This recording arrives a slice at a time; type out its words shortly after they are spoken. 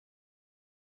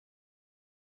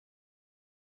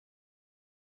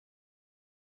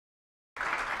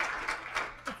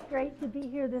great to be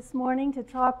here this morning to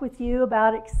talk with you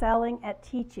about excelling at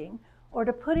teaching, or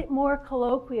to put it more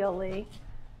colloquially,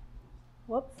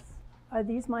 whoops, are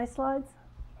these my slides?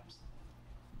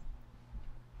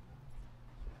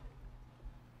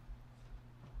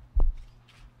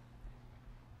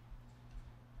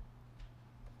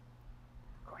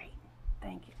 Great,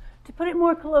 thank you. To put it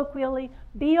more colloquially,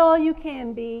 be all you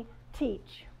can be,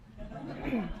 teach.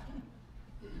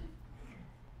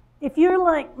 If you're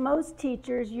like most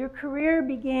teachers, your career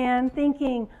began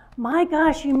thinking, my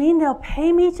gosh, you mean they'll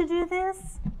pay me to do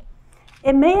this?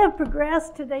 It may have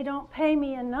progressed to they don't pay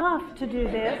me enough to do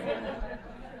this.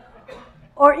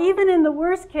 Or even in the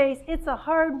worst case, it's a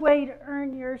hard way to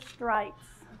earn your stripes.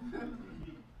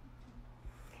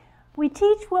 We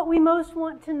teach what we most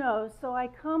want to know, so I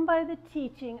come by the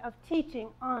teaching of teaching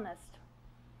honest.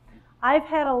 I've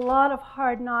had a lot of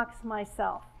hard knocks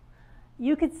myself.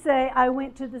 You could say I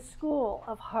went to the school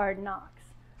of hard knocks,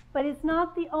 but it's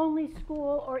not the only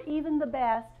school or even the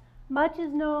best. Much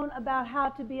is known about how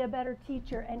to be a better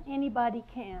teacher, and anybody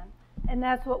can, and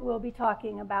that's what we'll be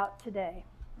talking about today.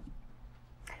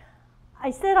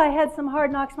 I said I had some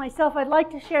hard knocks myself. I'd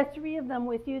like to share 3 of them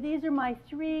with you. These are my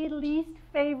 3 least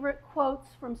favorite quotes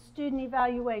from student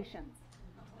evaluations.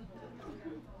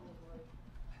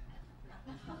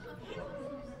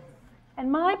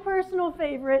 And my personal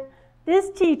favorite,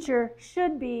 this teacher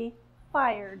should be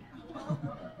fired.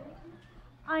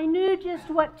 I knew just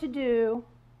what to do.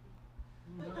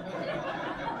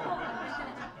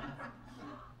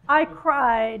 I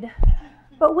cried,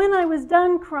 but when I was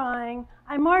done crying,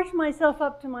 I marched myself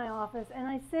up to my office and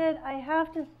I said, I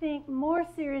have to think more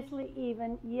seriously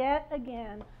even yet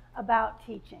again about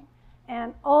teaching.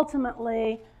 And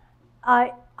ultimately,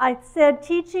 I said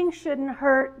teaching shouldn't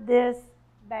hurt this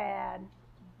bad.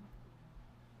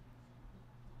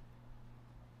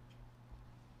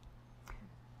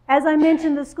 As I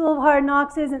mentioned, the School of Hard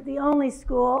Knocks isn't the only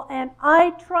school, and I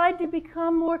tried to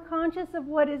become more conscious of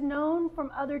what is known from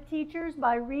other teachers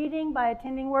by reading, by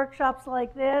attending workshops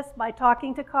like this, by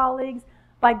talking to colleagues,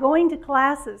 by going to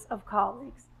classes of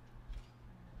colleagues.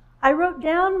 I wrote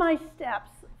down my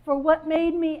steps for what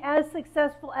made me as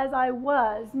successful as I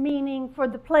was, meaning for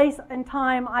the place and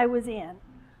time I was in.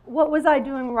 What was I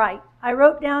doing right? I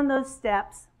wrote down those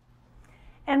steps.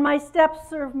 And my steps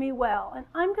serve me well. And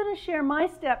I'm going to share my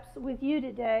steps with you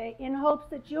today in hopes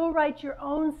that you'll write your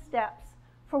own steps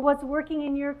for what's working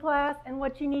in your class and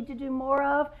what you need to do more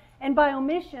of, and by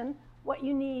omission, what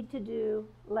you need to do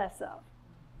less of.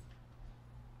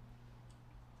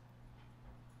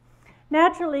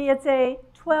 Naturally, it's a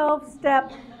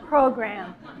 12-step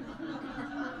program.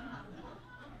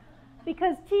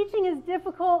 Because teaching is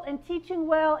difficult and teaching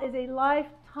well is a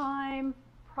lifetime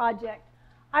project.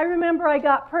 I remember I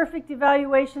got perfect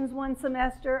evaluations one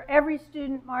semester. Every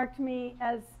student marked me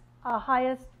as a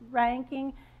highest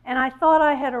ranking, and I thought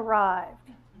I had arrived,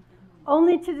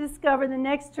 only to discover the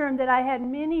next term that I had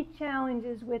many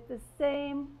challenges with the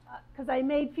same, because I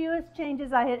made fewest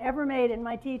changes I had ever made in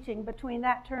my teaching between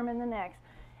that term and the next.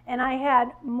 And I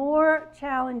had more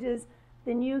challenges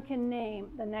than you can name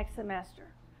the next semester.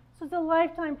 So it's a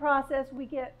lifetime process. We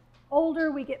get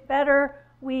older, we get better.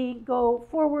 We go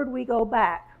forward, we go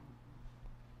back.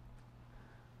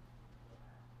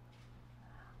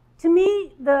 To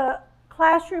me, the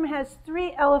classroom has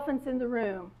 3 elephants in the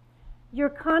room: your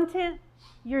content,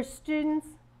 your students,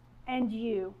 and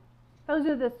you. Those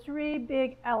are the 3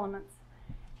 big elements.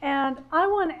 And I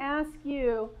want to ask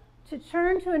you to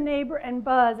turn to a neighbor and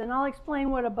buzz, and I'll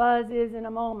explain what a buzz is in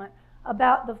a moment,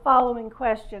 about the following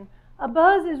question. A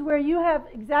buzz is where you have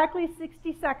exactly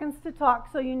 60 seconds to talk,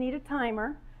 so you need a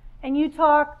timer, and you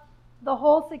talk the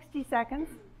whole 60 seconds.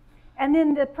 And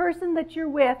then the person that you're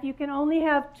with, you can only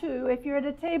have 2. If you're at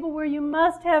a table where you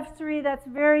must have 3, that's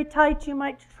very tight. You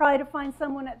might try to find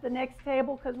someone at the next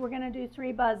table because we're going to do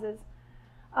 3 buzzes.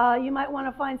 You might want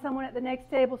to find someone at the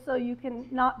next table so you can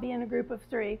not be in a group of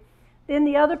 3. Then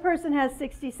the other person has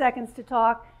 60 seconds to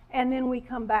talk, and then we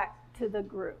come back to the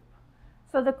group.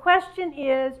 So the question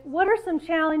is, what are some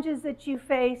challenges that you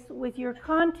face with your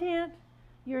content,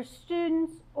 your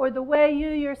students, or the way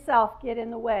you yourself get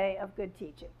in the way of good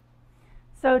teaching?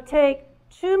 So take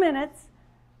 2 minutes,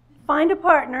 find a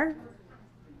partner,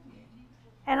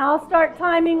 and I'll start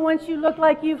timing once you look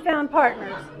like you've found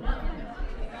partners.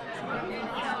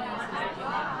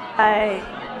 Right.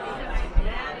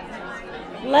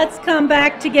 Let's come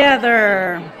back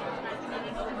together.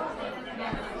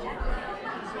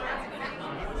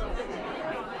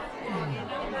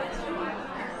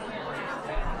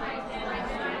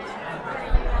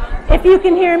 If you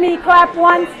can hear me, clap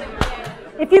once.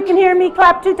 If you can hear me,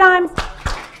 clap 2 times.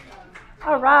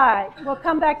 All right, we'll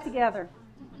come back together.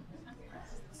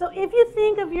 So if you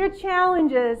think of your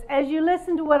challenges as you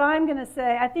listen to what I'm going to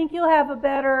say, I think you'll have a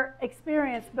better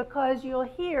experience because you'll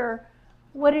hear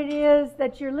what it is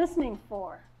that you're listening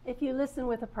for if you listen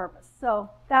with a purpose. So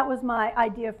that was my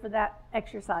idea for that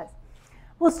exercise.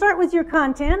 We'll start with your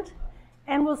content,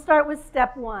 and we'll start with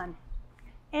step 1.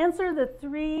 Answer the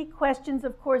 3 questions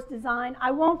of course design.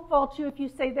 I won't fault you if you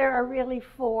say there are really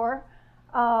 4.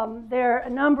 There are a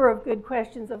number of good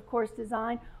questions of course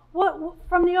design.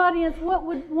 From the audience, what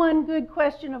would one good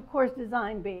question of course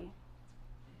design be?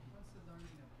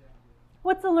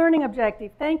 What's the learning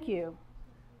objective? Thank you.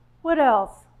 What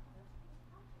else?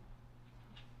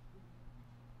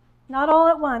 Not all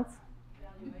at once.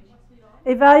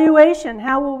 Evaluation.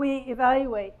 How will we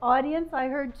evaluate? Audience, I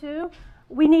heard 2.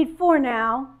 We need 4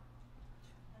 now.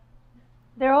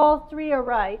 They're all 3 are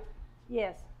right.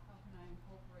 Yes. How can I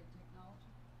incorporate technology?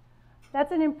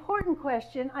 That's an important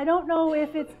question. I don't know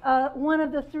if it's one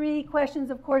of the 3 questions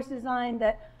of course design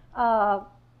that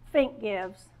Fink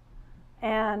gives.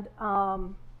 And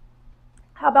how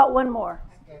about one more?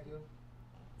 Schedule.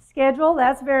 Schedule,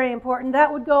 that's very important.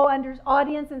 That would go under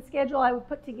audience and schedule. I would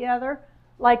put together,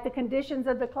 like the conditions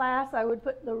of the class. I would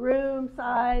put the room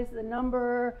size, the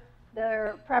number,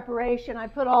 their preparation. I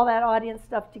put all that audience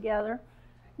stuff together.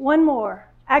 One more.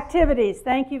 Activities.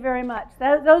 Thank you very much.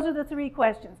 Those are the 3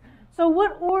 questions. So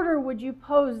what order would you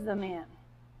pose them in?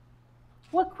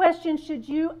 What questions should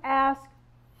you ask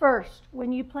first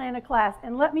when you plan a class?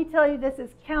 And let me tell you, this is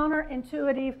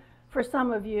counterintuitive for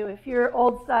some of you if you're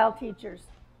old-style teachers.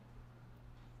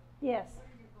 Yes.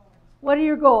 What are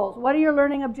your goals? What are your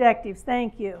learning objectives?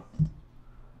 Thank you.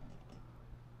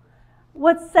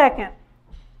 What's second?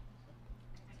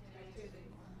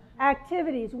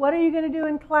 Activities. What are you going to do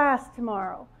in class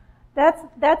tomorrow?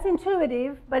 That's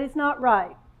intuitive, but it's not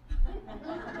right.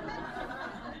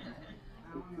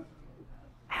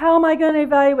 How am I going to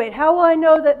evaluate? How will I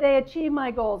know that they achieve my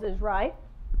goals is right?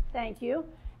 Thank you.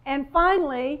 And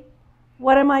finally,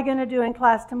 what am I going to do in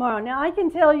class tomorrow? Now, I can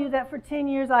tell you that for 10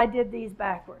 years I did these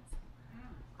backwards.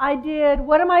 I did,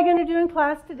 what am I going to do in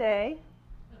class today?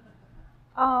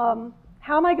 How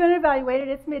am I going to evaluate it?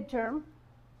 It's midterm.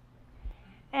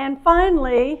 And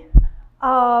finally,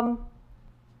 oh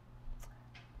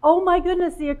my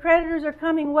goodness, the accreditors are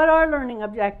coming. What are learning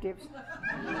objectives?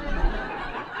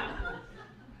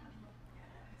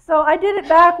 So I did it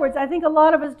backwards. I think a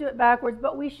lot of us do it backwards,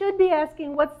 but we should be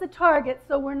asking, what's the target?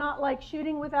 So we're not like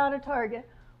shooting without a target.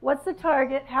 What's the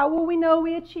target? How will we know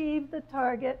we achieved the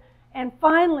target? And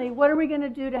finally, what are we going to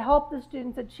do to help the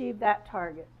students achieve that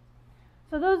target?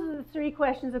 So those are the 3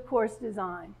 questions of course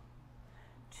design.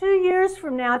 2 years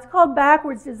from now, it's called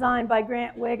Backwards Design by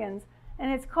Grant Wiggins.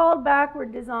 And it's called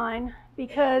Backward Design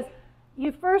because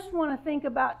you first want to think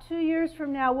about 2 years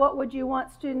from now, what would you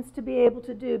want students to be able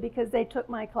to do because they took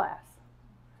my class?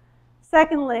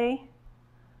 Secondly,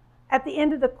 at the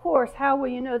end of the course, how will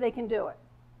you know they can do it?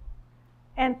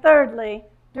 And thirdly,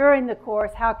 during the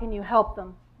course, how can you help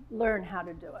them learn how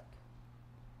to do it?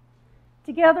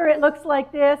 Together it looks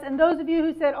like this, and those of you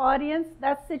who said audience,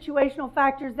 that's situational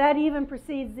factors, that even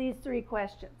precedes these 3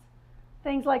 questions.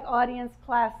 Things like audience,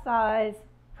 class size,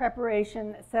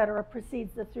 preparation, etc.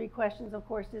 precedes the 3 questions of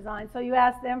course design. So you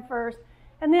ask them first,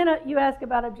 and then you ask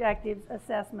about objectives,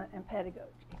 assessment, and pedagogy.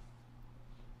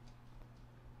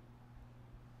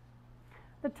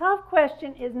 The tough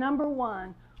question is number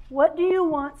 1, what do you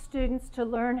want students to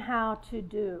learn how to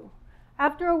do?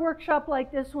 After a workshop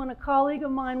like this one, a colleague of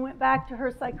mine went back to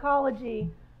her psychology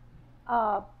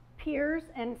peers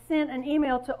and sent an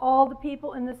email to all the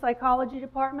people in the psychology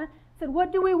department, said,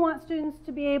 what do we want students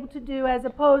to be able to do as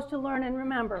opposed to learn and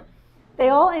remember? They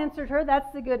all answered her.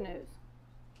 That's the good news.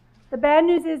 The bad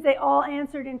news is they all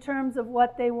answered in terms of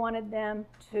what they wanted them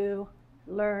to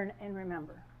learn and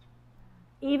remember,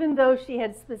 even though she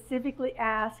had specifically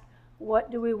asked,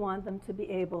 what do we want them to be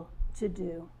able to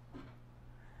do?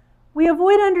 We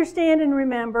avoid understand and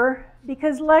remember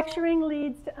because lecturing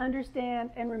leads to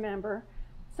understand and remember,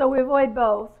 so we avoid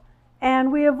both.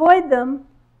 And we avoid them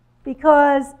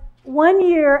because 1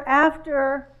 year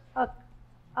after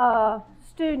a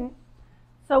student,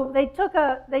 so they took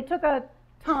a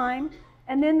time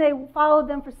and then they followed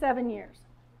them for 7 years.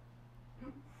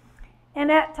 And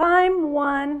at time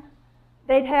 1,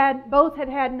 both had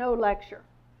had no lecture.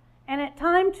 And at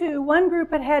time 2, one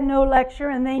group had had no lecture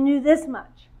and they knew this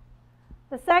much.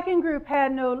 The second group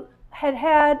had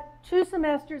had 2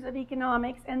 semesters of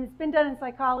economics, and it's been done in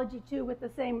psychology too with the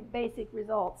same basic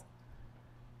results.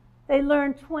 They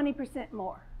learned 20%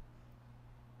 more.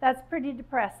 That's pretty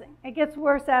depressing. It gets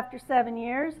worse after 7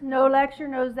 years. No lecture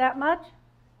knows that much.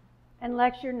 and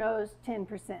lecture knows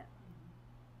 10%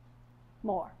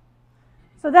 more.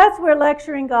 So that's where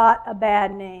lecturing got a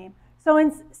bad name. So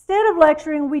instead of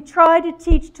lecturing, we try to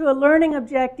teach to a learning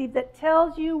objective that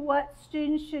tells you what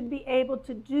students should be able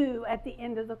to do at the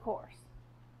end of the course.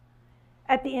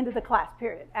 At the end of the class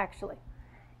period, actually.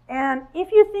 And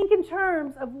if you think in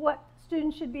terms of what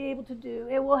students should be able to do,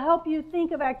 it will help you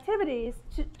think of activities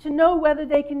to know whether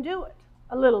they can do it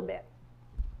a little bit.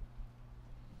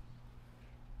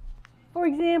 For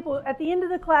example, at the end of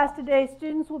the class today,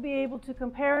 students will be able to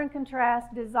compare and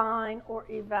contrast, design, or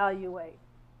evaluate.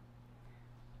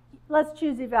 Let's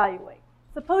choose evaluate.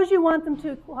 Suppose you want them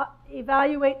to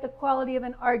evaluate the quality of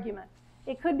an argument.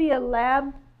 It could be a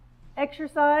lab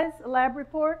exercise, a lab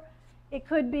report. It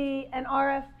could be an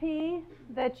RFP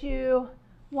that you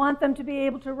want them to be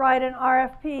able to write an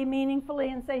RFP meaningfully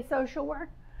and say social work.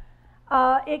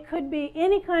 It could be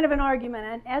any kind of an argument,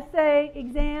 an essay,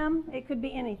 exam, it could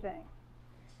be anything.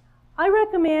 I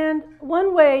recommend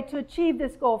one way to achieve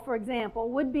this goal, for example,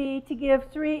 would be to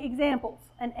give 3 examples,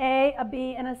 an A, a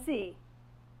B, and a C,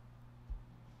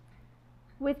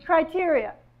 with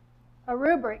criteria, a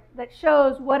rubric that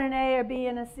shows what an A, a B,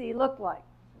 and a C look like.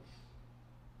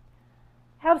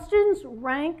 Have students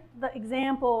rank the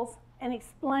examples and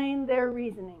explain their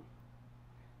reasoning.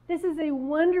 This is a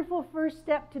wonderful first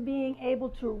step to being able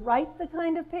to write the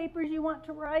kind of papers you want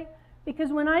to write,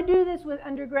 because when I do this with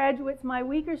undergraduates, my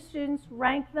weaker students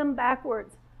rank them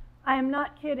backwards. I am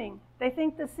not kidding. They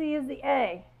think the C is the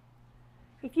A.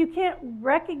 If you can't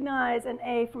recognize an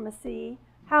A from a C,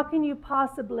 how can you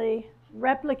possibly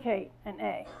replicate an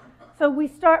A? So we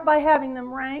start by having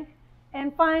them rank,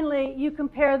 and finally you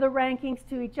compare the rankings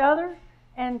to each other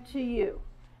and to you.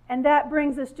 And that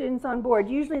brings the students on board.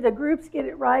 Usually the groups get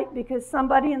it right because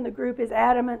somebody in the group is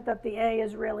adamant that the A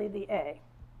is really the A.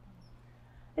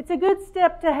 It's a good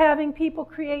step to having people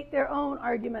create their own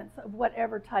arguments of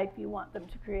whatever type you want them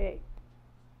to create.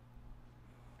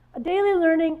 A daily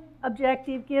learning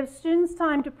objective gives students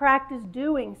time to practice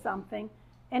doing something,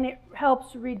 and it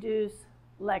helps reduce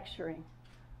lecturing.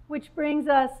 Which brings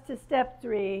us to step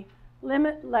 3,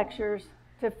 limit lectures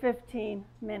to 15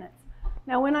 minutes.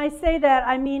 Now when I say that,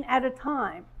 I mean at a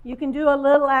time. You can do a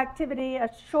little activity, a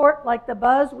short like the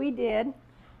buzz we did,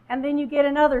 and then you get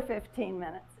another 15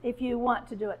 minutes if you want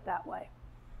to do it that way.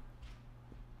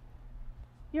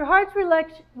 Your heart's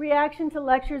reaction to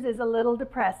lectures is a little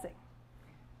depressing.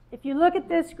 If you look at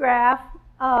this graph,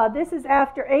 this is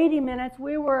after 80 minutes.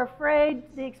 We were afraid,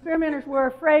 the experimenters were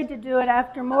afraid to do it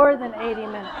after more than 80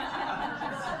 minutes.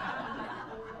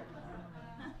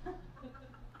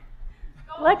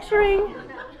 Lecturing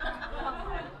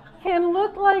can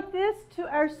look like this to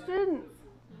our students,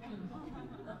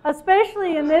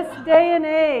 especially in this day and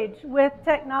age with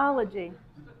technology.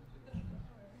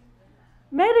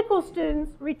 Medical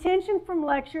students, retention from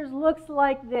lectures looks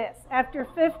like this after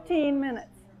 15 minutes.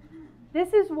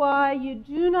 This is why you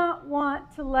do not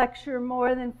want to lecture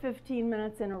more than 15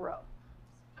 minutes in a row.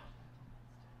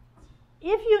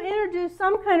 If you introduce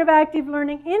some kind of active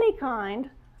learning, any kind,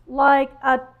 like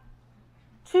a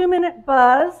 2-minute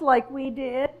buzz like we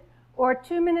did, or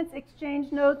 2 minutes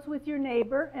exchange notes with your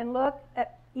neighbor and look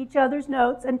at each other's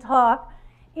notes and talk,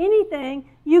 anything,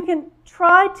 you can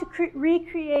try to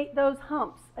recreate those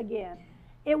humps again.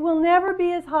 It will never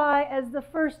be as high as the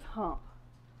first hump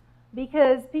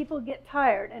because people get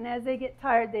tired, and as they get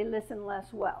tired, they listen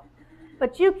less well.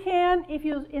 But you can, if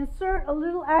you insert a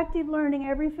little active learning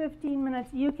every 15 minutes,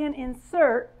 you can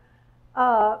insert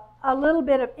a little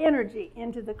bit of energy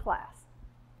into the class.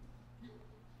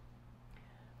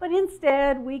 But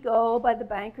instead, we go by the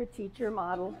banker-teacher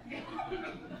model.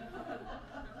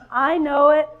 I know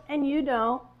it, and you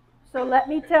don't, so let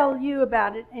me tell you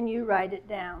about it, and you write it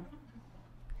down.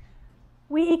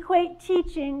 We equate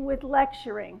teaching with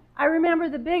lecturing. I remember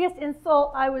the biggest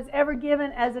insult I was ever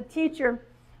given as a teacher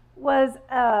was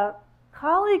a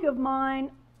colleague of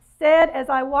mine said as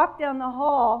I walked down the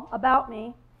hall about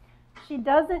me, "She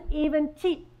doesn't even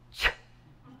teach."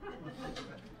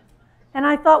 And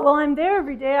I thought, well, I'm there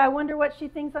every day. I wonder what she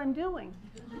thinks I'm doing.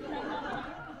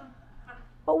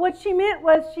 But what she meant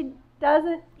was she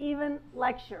doesn't even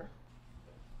lecture.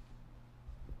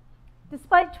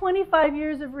 Despite 25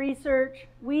 years of research,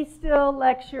 we still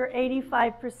lecture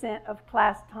 85% of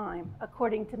class time,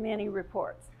 according to many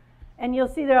reports. And you'll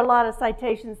see there are a lot of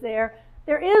citations there.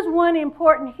 There is one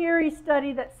important HERE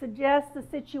study that suggests the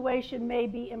situation may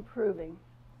be improving.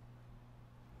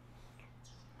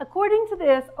 According to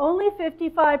this, only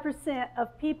 55%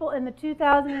 of people in the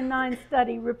 2009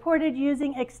 study reported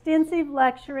using extensive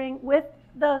lecturing with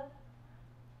the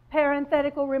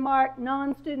parenthetical remark,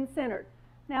 non-student centered.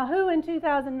 Now, who in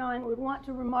 2009 would want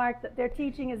to remark that their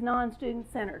teaching is non-student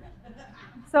centered?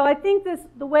 So I think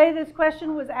the way this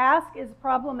question was asked is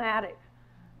problematic.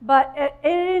 But at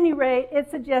any rate,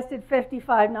 it suggested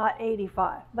 55, not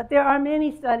 85. But there are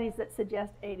many studies that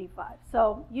suggest 85.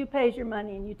 So you pays your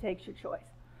money and you takes your choice.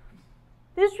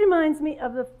 This reminds me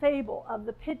of the fable of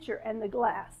the pitcher and the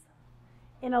glass.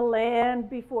 In a land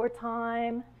before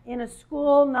time, in a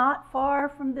school not far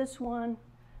from this one,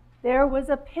 there was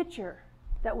a pitcher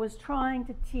that was trying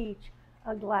to teach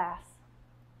a glass.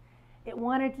 It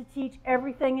wanted to teach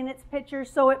everything in its pitcher,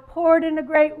 so it poured in a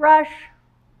great rush.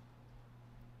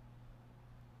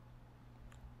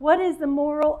 What is the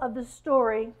moral of the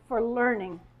story for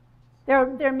learning? There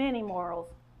are many morals.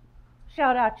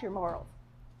 Shout out your morals.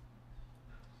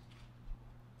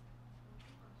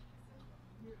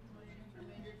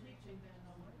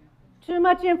 Too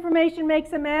much information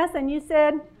makes a mess, and you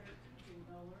said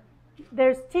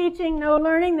there's teaching, no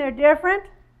learning. They're different.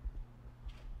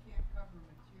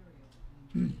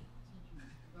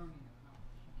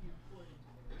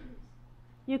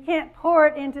 You can't pour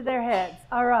it into their heads.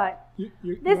 All right.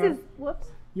 Whoops.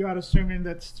 You are assuming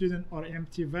that students are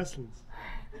empty vessels.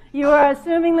 You are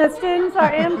assuming that students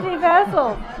are empty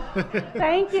vessels.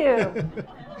 Thank you.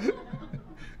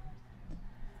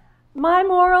 My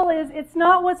moral is it's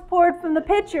not what's poured from the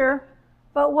pitcher,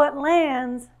 but what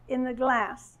lands in the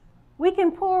glass. We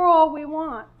can pour all we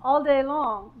want all day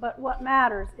long, but what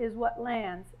matters is what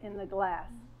lands in the glass.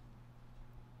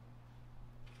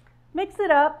 Mix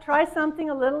it up, try something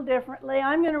a little differently.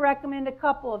 I'm going to recommend a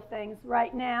couple of things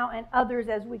right now and others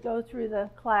as we go through the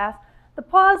class. The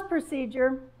pause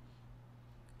procedure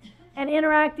and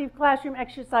interactive classroom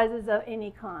exercises of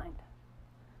any kind.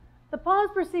 The pause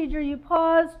procedure, you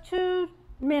pause 2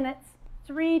 minutes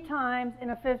 3 times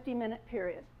in a 50-minute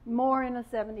period, more in a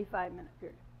 75-minute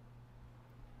period.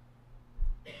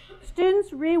 Students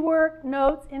rework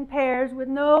notes in pairs with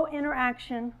no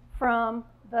interaction from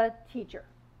the teacher.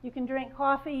 You can drink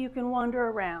coffee, you can wander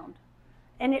around.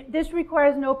 And this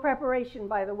requires no preparation,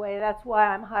 by the way. That's why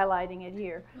I'm highlighting it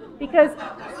here. Because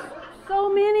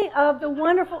so many of the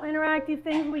wonderful interactive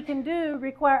things we can do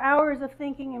require hours of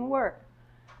thinking and work.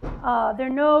 They're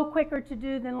no quicker to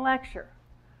do than lecture,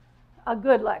 a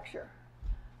good lecture.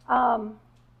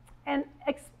 And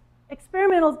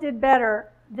experimentals did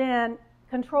better than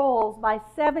controls by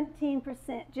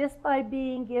 17% just by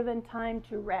being given time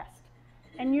to rest.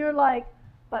 And you're like,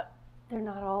 but they're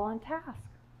not all on task.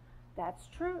 That's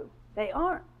true. They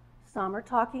aren't. Some are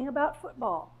talking about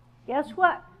football. Guess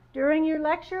what? During your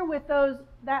lecture with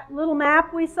that little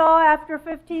map we saw after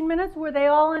 15 minutes, were they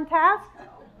all on task?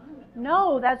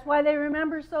 No, that's why they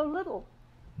remember so little.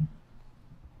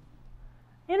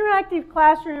 Interactive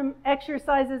classroom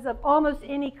exercises of almost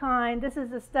any kind. This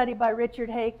is a study by Richard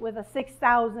Hake with a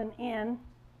 6,000 in.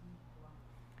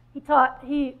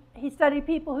 He studied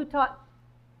people who taught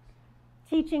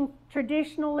teaching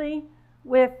traditionally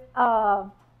with,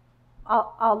 I'll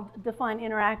define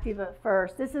interactive at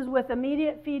first. This is with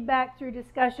immediate feedback through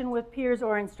discussion with peers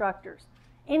or instructors.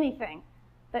 Anything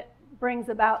that brings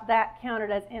about that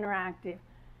counted as interactive.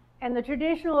 And the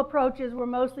traditional approaches were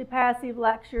mostly passive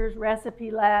lectures,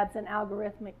 recipe labs, and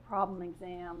algorithmic problem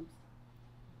exams.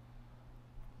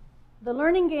 The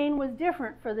learning gain was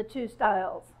different for the two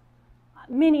styles.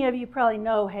 Many of you probably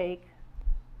know Hake.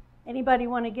 Anybody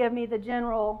want to give me the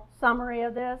general summary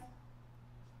of this?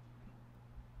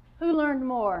 Who learned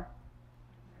more?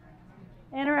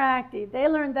 Interactive. They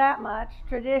learned that much.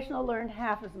 Traditional learned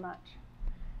half as much.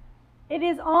 It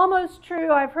is almost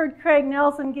true, I've heard Craig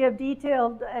Nelson give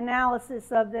detailed analysis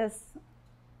of this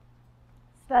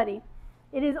study.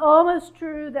 It is almost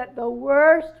true that the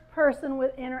worst person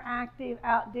with interactive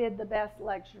outdid the best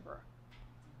lecturer.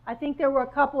 I think there were a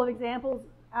couple of examples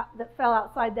that fell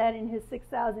outside that in his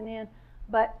 6,000 in,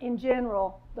 but in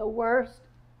general, the worst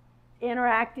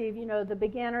interactive, the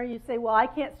beginner, you say, well, I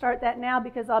can't start that now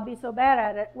because I'll be so bad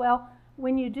at it. Well,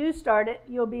 when you do start it,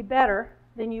 you'll be better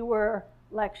than you were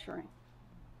lecturing.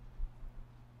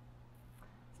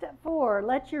 Step 4,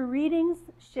 let your readings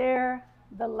share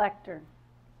the lectern.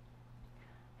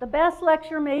 The best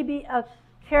lecture may be a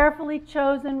carefully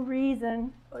chosen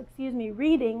reading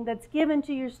that's given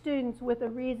to your students with a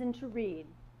reason to read.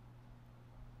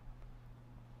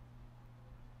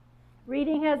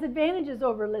 Reading has advantages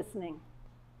over listening.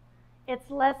 It's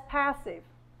less passive.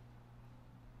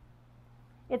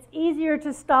 It's easier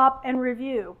to stop and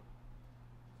review.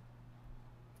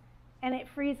 And it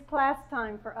frees class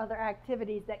time for other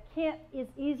activities that can't as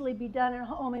easily be done at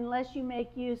home unless you make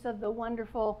use of the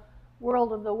wonderful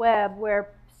world of the web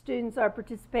where students are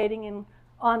participating in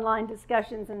online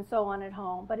discussions and so on at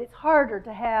home. But it's harder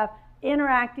to have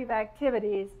interactive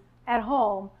activities at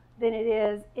home than it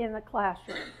is in the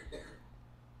classroom.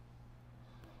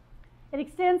 It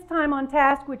extends time on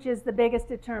task, which is the biggest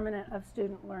determinant of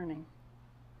student learning.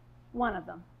 One of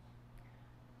them.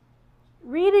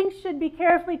 Reading should be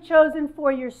carefully chosen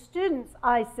for your students,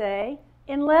 I say,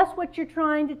 unless what you're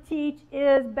trying to teach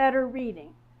is better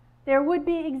reading. There would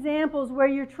be examples where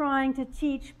you're trying to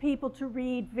teach people to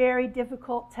read very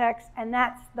difficult text, and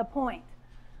that's the point.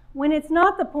 When it's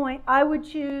not the point, I would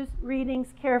choose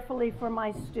readings carefully for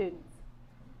my students.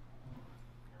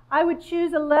 I would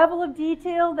choose a level of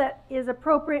detail that is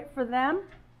appropriate for them,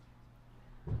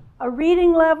 a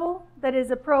reading level that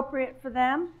is appropriate for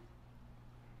them,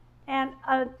 and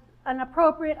an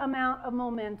appropriate amount of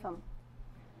momentum.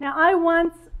 Now, I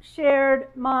once shared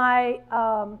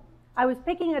I was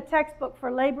picking a textbook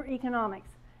for labor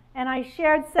economics, and I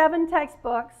shared 7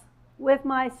 textbooks with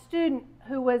my student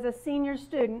who was a senior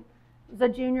student. It was a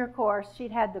junior course.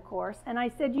 She'd had the course. And I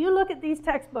said, you look at these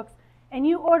textbooks and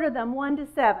you order them 1 to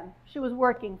 7. She was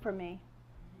working for me.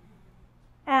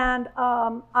 And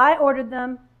I ordered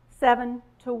them 7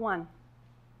 to 1.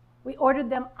 We ordered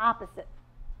them opposite.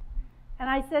 And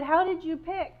I said, how did you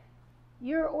pick?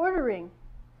 You're ordering.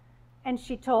 And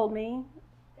she told me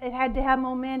it had to have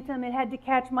momentum, it had to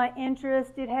catch my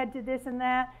interest, it had to this and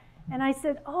that. And I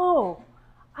said, oh,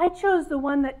 I chose the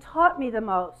one that taught me the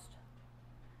most.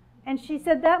 And she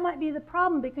said, that might be the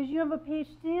problem because you have a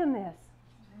PhD in this.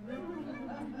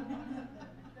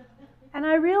 And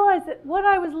I realized that what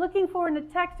I was looking for in a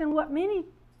text and what many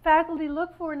faculty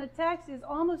look for in a text is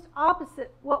almost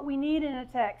opposite what we need in a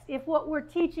text if what we're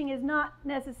teaching is not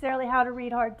necessarily how to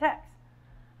read hard text.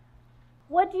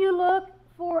 What do you look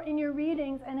for in your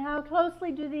readings, and how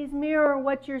closely do these mirror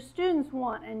what your students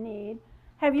want and need?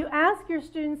 Have you asked your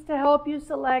students to help you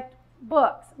select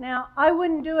books? Now, I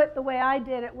wouldn't do it the way I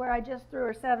did it where I just threw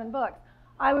her 7 books.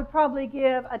 I would probably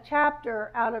give a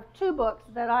chapter out of 2 books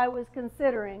that I was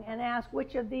considering and ask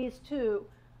which of these 2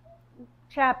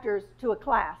 chapters to a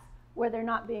class where they're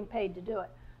not being paid to do it.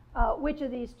 Which of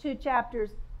these 2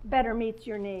 chapters better meets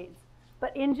your needs?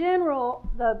 But in general,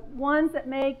 the ones that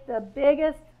make the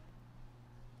biggest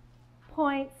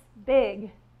points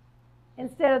big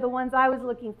instead of the ones I was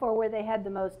looking for where they had the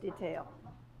most detail.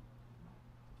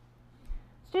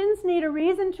 Students need a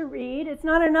reason to read. It's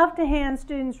not enough to hand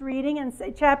students reading and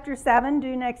say, chapter 7,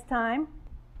 due next time.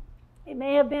 It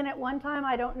may have been at one time,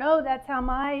 I don't know, that's how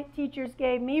my teachers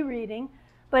gave me reading,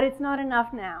 but it's not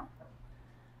enough now.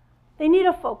 They need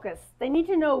a focus. They need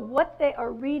to know what they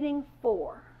are reading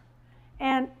for.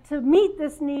 And to meet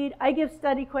this need, I give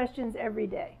study questions every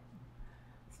day.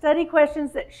 Study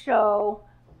questions that show,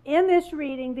 in this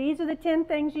reading, these are the 10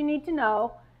 things you need to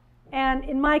know. And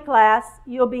in my class,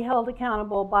 you'll be held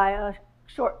accountable by a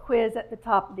short quiz at the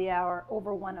top of the hour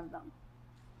over one of them.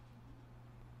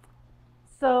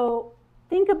 So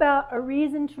think about a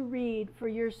reason to read for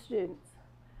your students.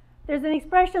 There's an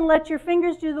expression, let your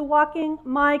fingers do the walking.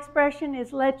 My expression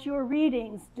is let your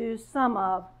readings do some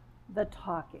of the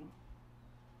talking.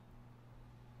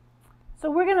 So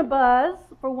we're going to buzz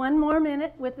for 1 more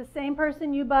minute with the same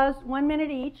person you buzzed, 1 minute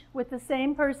each, with the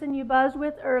same person you buzzed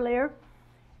with earlier.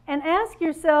 And ask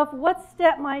yourself, what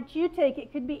step might you take?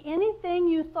 It could be anything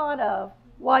you thought of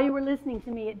while you were listening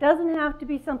to me. It doesn't have to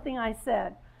be something I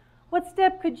said. What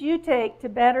step could you take to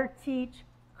better teach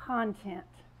content?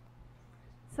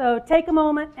 So take a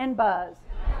moment and buzz.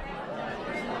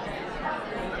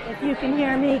 If you can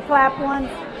hear me, clap once.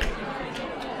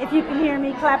 If you can hear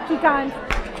me, clap 2 times.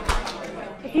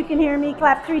 If you can hear me,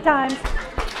 clap 3 times.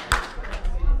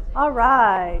 All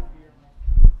right.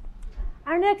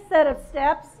 Our next set of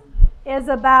steps is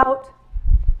about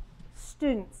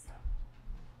students.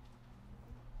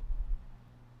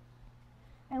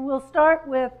 And we'll start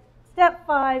with step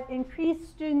 5, increase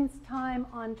students' time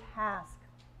on task.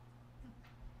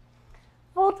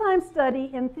 Full-time study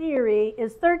in theory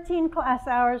is 13 class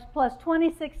hours plus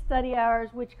 26 study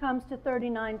hours, which comes to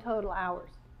 39 total hours.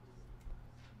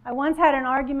 I once had an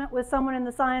argument with someone in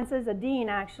the sciences, a dean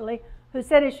actually, who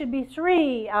said it should be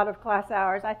 3 out of class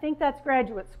hours. I think that's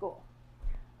graduate school.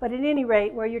 But at any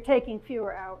rate, where you're taking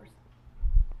fewer hours.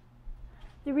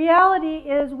 The reality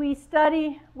is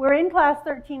we're in class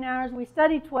 13 hours, we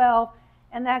study 12,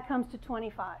 and that comes to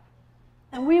 25.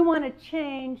 And we want to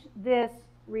change this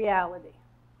reality.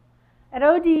 At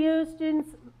ODU, students,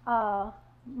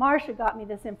 Marcia got me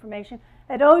this information.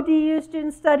 At ODU,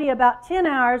 students study about 10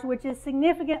 hours, which is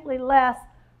significantly less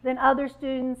than other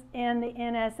students in the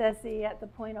NSSE at the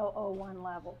 .001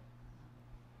 level.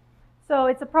 So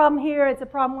it's a problem here, it's a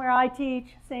problem where I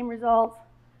teach, same results.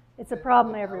 It's a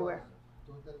problem everywhere.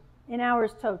 In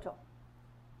hours total.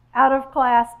 Out of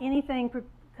class, anything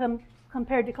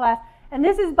compared to class. And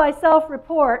this is by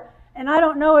self-report. And I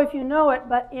don't know if you know it,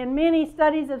 but in many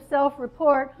studies of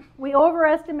self-report, we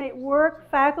overestimate work,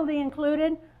 faculty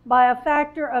included, by a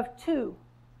factor of 2.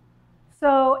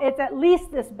 So it's at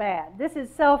least this bad. This is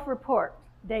self-report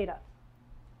data.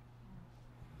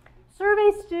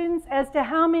 Survey students as to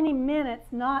how many minutes,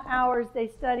 not hours, they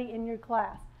study in your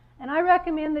class. And I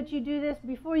recommend that you do this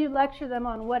before you lecture them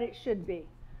on what it should be.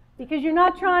 Because you're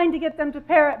not trying to get them to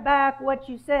parrot back what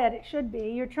you said it should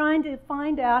be. You're trying to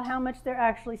find out how much they're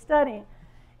actually studying.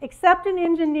 Except in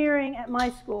engineering at my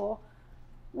school,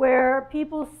 where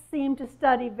people seem to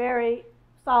study very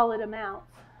solid amounts.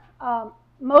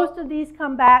 Most of these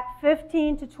come back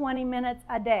 15 to 20 minutes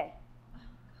a day.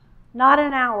 Not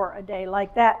an hour a day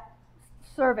like that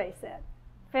survey said.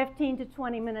 15 to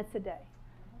 20 minutes a day.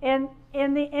 In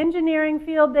the engineering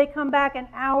field, they come back an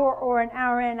hour or an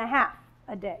hour and a half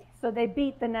a day. So they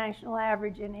beat the national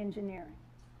average in engineering.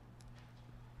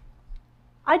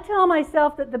 I tell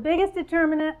myself that the biggest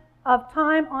determinant of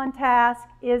time on task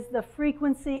is the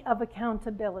frequency of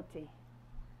accountability.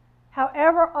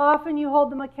 However often you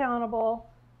hold them accountable,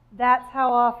 that's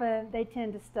how often they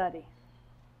tend to study.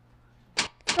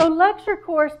 So lecture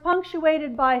course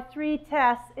punctuated by 3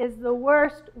 tests is the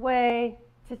worst way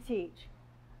to teach,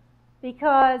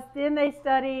 because then they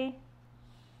study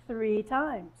 3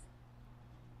 times.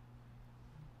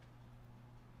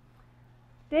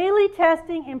 Daily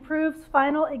testing improves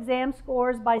final exam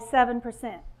scores by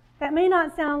 7%. That may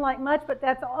not sound like much, but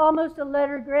that's almost a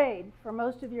letter grade for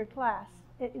most of your class.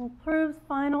 It improves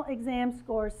final exam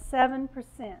scores 7%.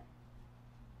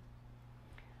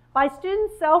 By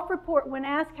students self-report when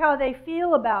asked how they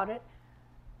feel about it,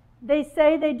 they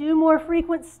say they do more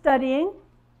frequent studying,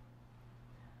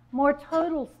 more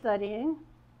total studying,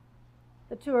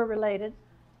 the 2 are related,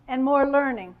 and more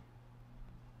learning.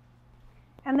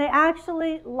 And they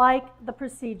actually like the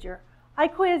procedure. I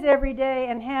quiz every day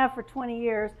and have for 20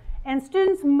 years, and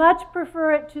students much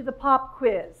prefer it to the pop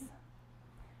quiz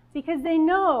because they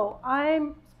know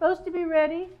I'm supposed to be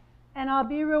ready and I'll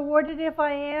be rewarded if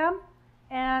I am,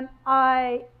 and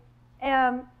I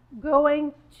am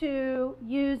going to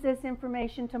use this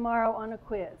information tomorrow on a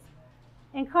quiz.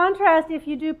 In contrast, if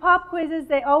you do pop quizzes,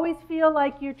 they always feel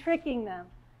like you're tricking them.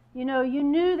 You know, you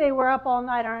knew they were up all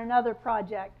night on another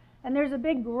project, and there's a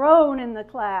big groan in the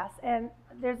class, and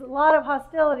there's a lot of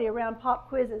hostility around pop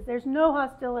quizzes. There's no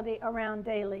hostility around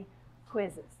daily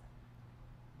quizzes.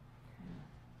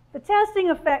 The testing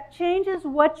effect changes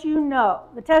what you know.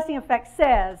 The testing effect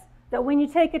says that when you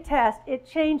take a test, it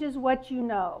changes what you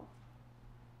know.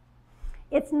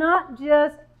 It's not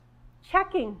just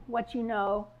checking what you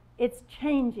know, it's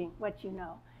changing what you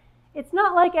know. It's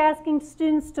not like asking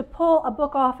students to pull a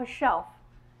book off a shelf.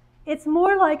 It's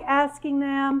more like asking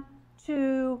them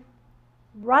to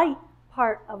write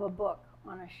part of a book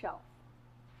on a shelf.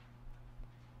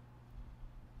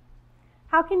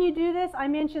 How can you do this? I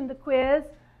mentioned the quiz.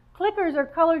 Clickers or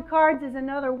colored cards is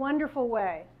another wonderful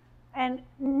way. And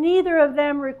neither of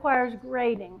them requires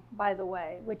grading, by the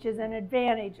way, which is an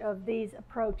advantage of these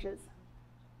approaches.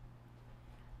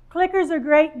 Clickers are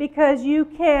great because you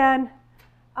can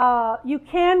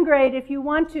grade if you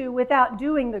want to without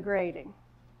doing the grading.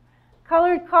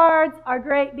 Colored cards are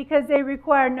great because they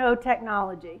require no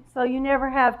technology. So you never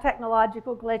have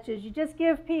technological glitches. You just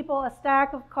give people a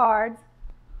stack of cards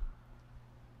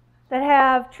that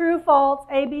have true, false,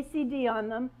 A, B, C, D on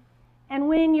them. And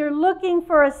when you're looking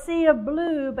for a sea of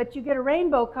blue, but you get a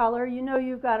rainbow color, you know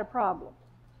you've got a problem.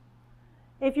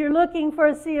 If you're looking for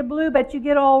a sea of blue, but you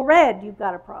get all red, you've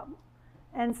got a problem.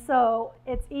 And so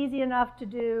it's easy enough to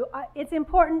do. It's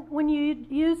important when you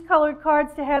use colored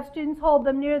cards to have students hold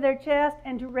them near their chest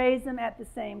and to raise them at the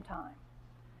same time.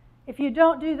 If you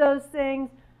don't do those things,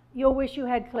 you'll wish you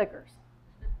had clickers.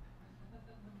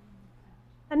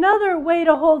 Another way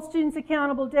to hold students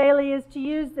accountable daily is to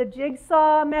use the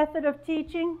jigsaw method of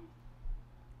teaching.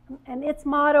 And its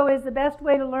motto is the best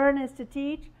way to learn is to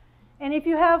teach. And if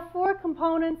you have 4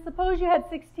 components, suppose you had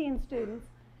 16 students,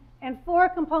 and 4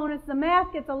 components, the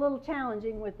math gets a little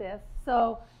challenging with this.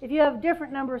 So if you have a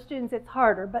different number of students, it's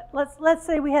harder. But let's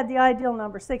say we had the ideal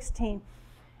number, 16,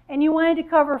 and you wanted to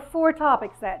cover 4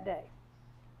 topics that day.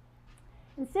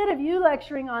 Instead of you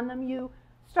lecturing on them, you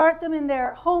start them in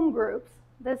their home groups,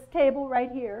 this table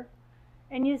right here,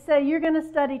 and you say, you're going to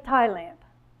study Thailand.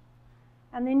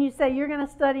 And then you say, you're going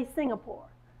to study Singapore.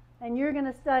 And you're going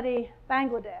to study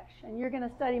Bangladesh. And you're going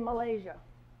to study Malaysia.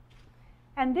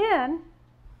 And then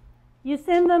you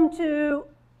send them to,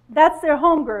 that's their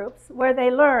home groups where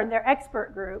they learn, their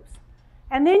expert groups.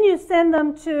 And then you send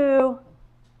them to,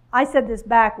 I said this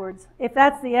backwards, if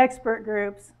that's the expert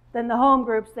groups, then the home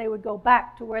groups, they would go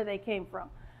back to where they came from.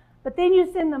 But then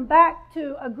you send them back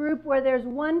to a group where there's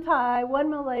one Thai, one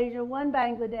Malaysia, one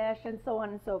Bangladesh, and so on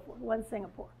and so forth, one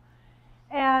Singapore.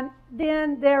 And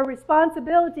then their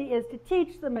responsibility is to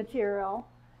teach the material,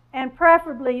 and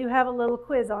preferably you have a little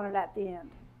quiz on it at the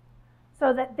end,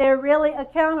 so that they're really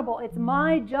accountable. It's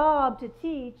my job to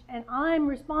teach, and I'm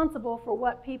responsible for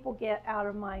what people get out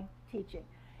of my teaching.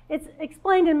 It's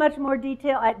explained in much more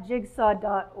detail at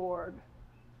jigsaw.org.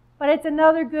 But it's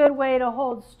another good way to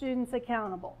hold students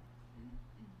accountable.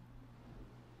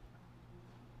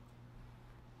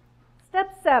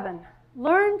 Step 7,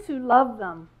 learn to love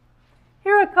them.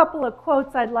 Here are a couple of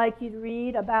quotes I'd like you to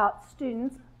read about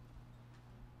students.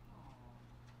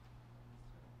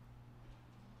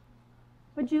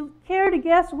 Would you care to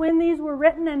guess when these were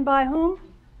written and by whom?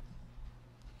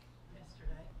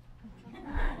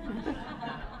 Yesterday.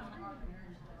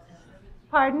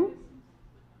 Pardon?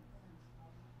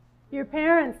 Your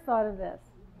parents thought of this.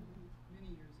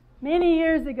 Many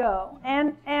years ago.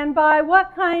 And by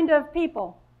what kind of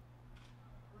people?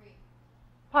 Greek.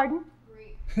 Pardon?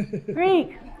 Greek.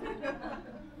 Greek.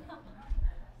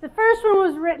 The first one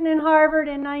was written in Harvard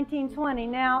in 1920.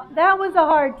 Now, that was a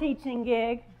hard teaching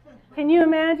gig. Can you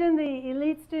imagine the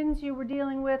elite students you were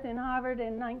dealing with in Harvard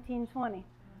in 1920?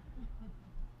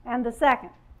 And the second.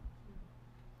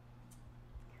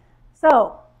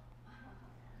 So,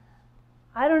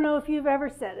 I don't know if you've ever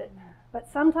said it, but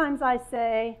sometimes I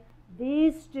say,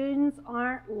 these students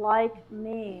aren't like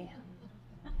me.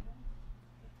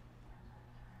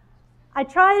 I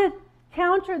try to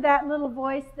counter that little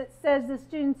voice that says the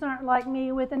students aren't like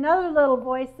me with another little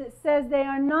voice that says they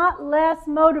are not less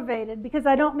motivated, because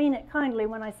I don't mean it kindly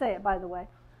when I say it, by the way.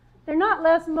 They're not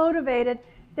less motivated,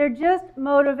 they're just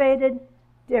motivated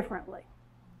differently.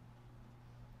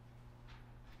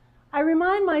 I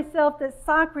remind myself that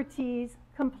Socrates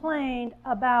complained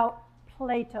about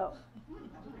Plato.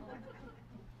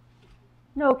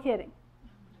 No kidding.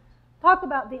 Talk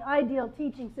about the ideal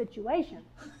teaching situation.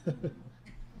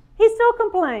 He still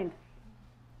complained.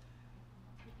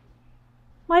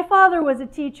 My father was a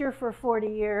teacher for 40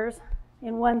 years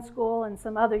in one school and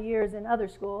some other years in other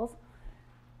schools.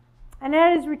 And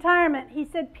at his retirement, he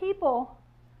said people,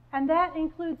 and that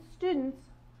includes students,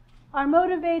 are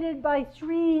motivated by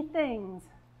 3 things: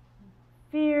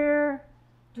 fear,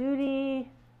 duty,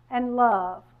 and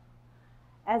love.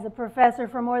 As a professor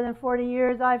for more than 40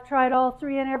 years, I've tried all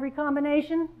 3 in every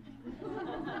combination,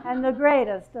 and the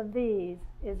greatest of these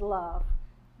is love.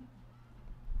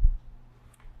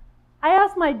 I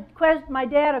asked my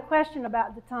dad a question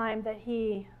about the time that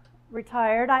he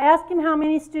retired. I asked him how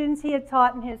many students he had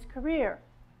taught in his career.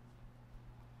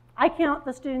 I count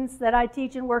the students that I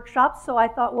teach in workshops, so I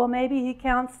thought, well, maybe he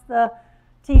counts the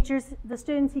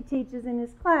students he teaches in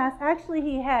his class. Actually,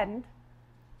 he hadn't,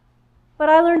 but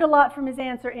I learned a lot from his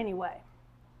answer anyway.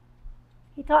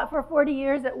 He taught for 40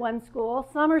 years at one school.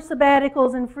 Summer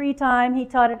sabbaticals and free time he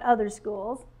taught at other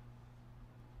schools.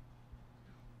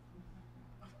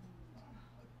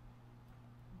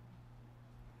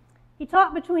 He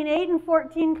taught between 8 and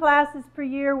 14 classes per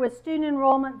year with student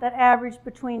enrollment that averaged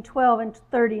between 12 and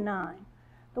 39.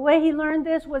 The way he learned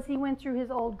this was he went through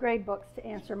his old grade books to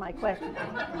answer my questions.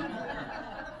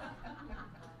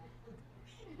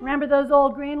 Remember those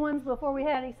old green ones before we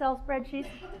had Excel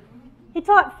spreadsheets? He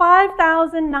taught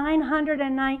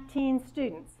 5,919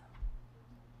 students.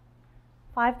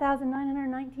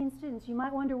 5,919 students. You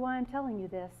might wonder why I'm telling you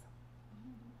this.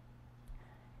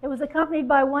 It was accompanied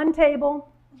by 1 table,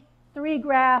 3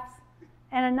 graphs,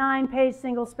 and a 9-page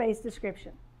single-space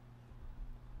description.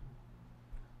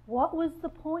 What was the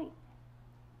point?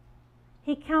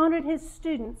 He counted his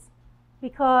students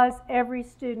because every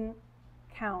student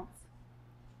counts.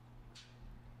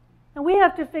 And we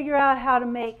have to figure out how to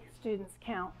make students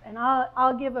count. And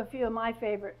I'll give a few of my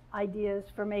favorite ideas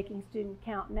for making students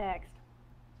count next.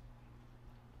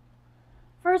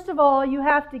 First of all, you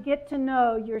have to get to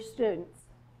know your students.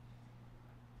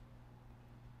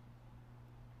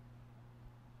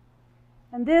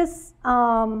 And this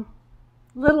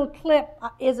little clip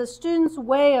is a student's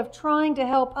way of trying to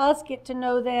help us get to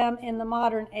know them in the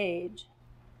modern age.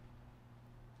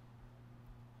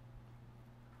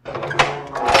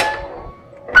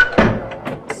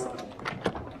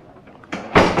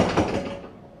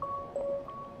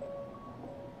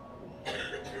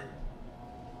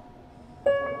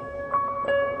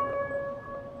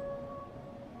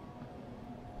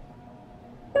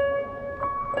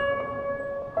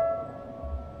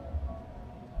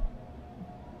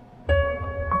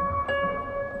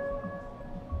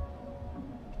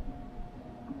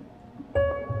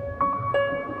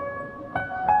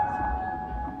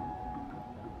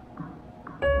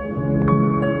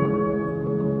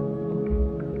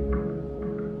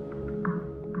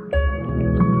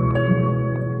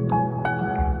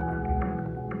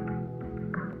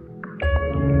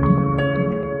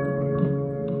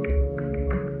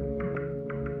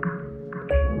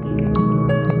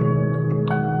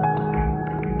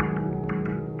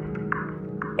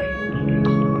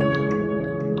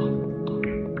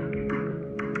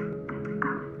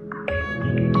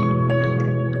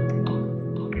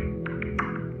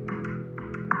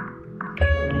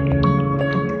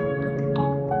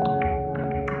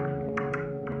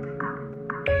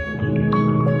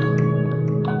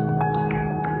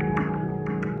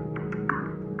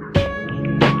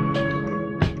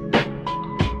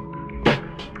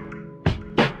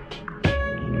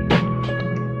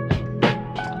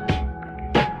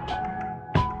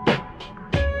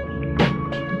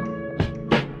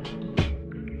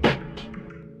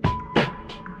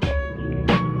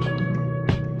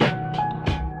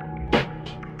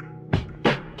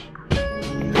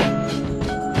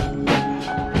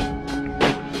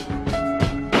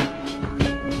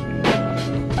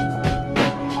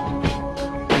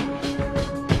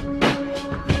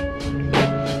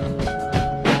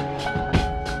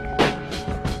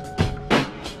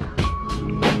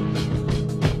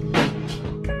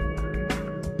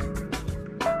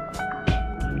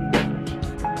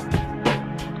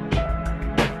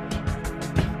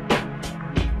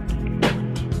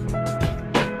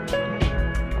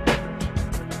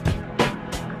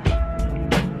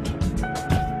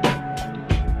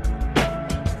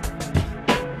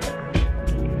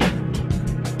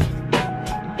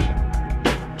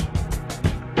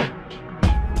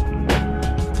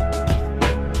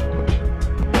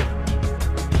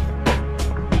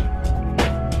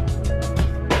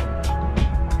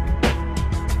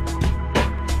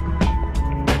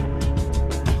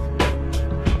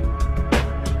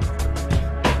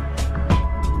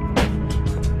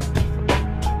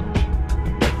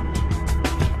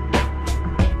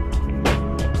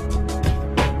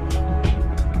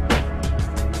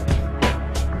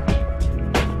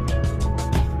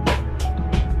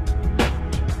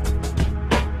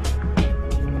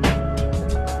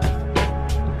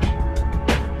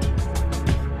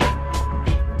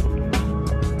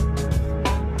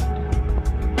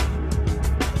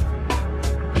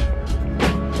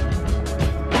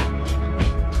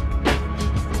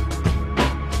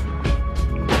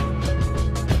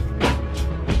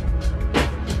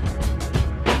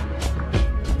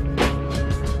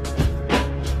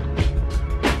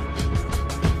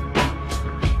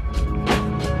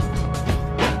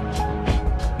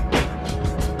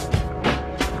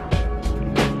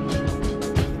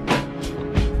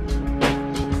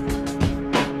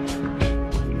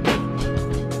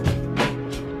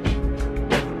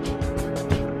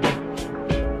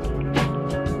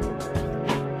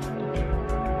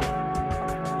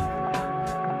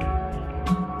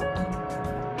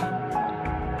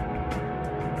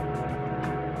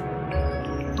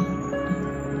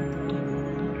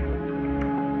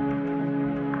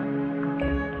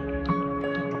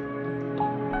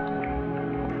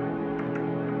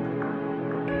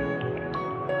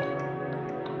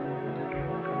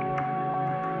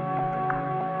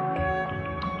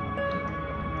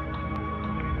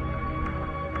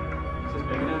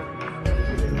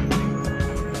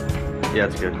 Yeah,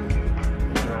 it's good.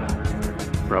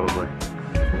 Probably.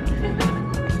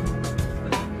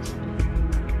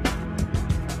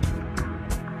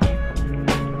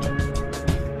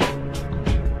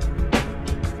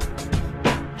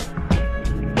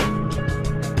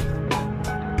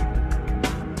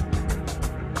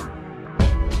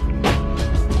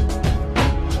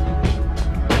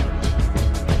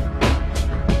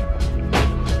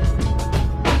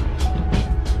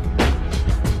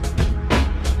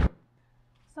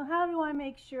 So how do I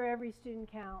make sure every student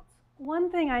counts?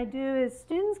 One thing I do is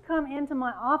students come into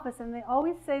my office and they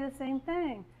always say the same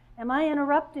thing. Am I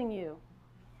interrupting you?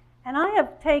 And I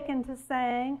have taken to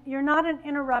saying, you're not an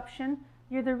interruption,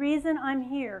 you're the reason I'm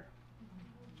here.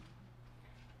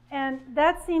 And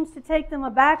that seems to take them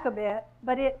aback a bit,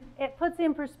 but it puts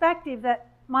in perspective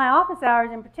that my office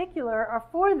hours in particular are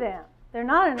for them. They're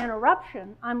not an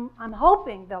interruption. I'm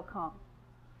hoping they'll come.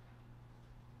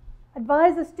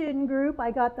 Advise a student group.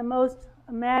 I got the most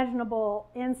imaginable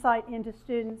insight into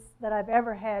students that I've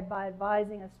ever had by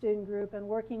advising a student group and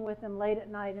working with them late at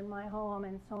night in my home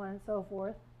and so on and so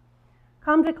forth.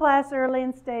 Come to class early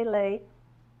and stay late.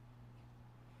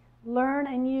 Learn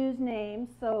and use names.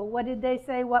 So what did they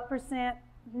say? What percent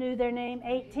knew their name?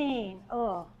 18.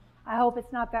 Oh, I hope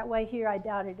it's not that way here. I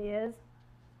doubt it is.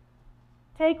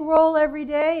 Take roll every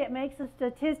day. It makes a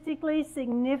statistically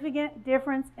significant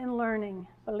difference in learning,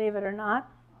 believe it or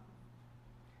not.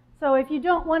 So if you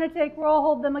don't want to take roll,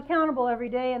 hold them accountable every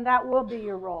day, and that will be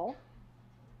your role.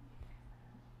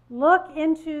 Look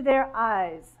into their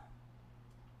eyes.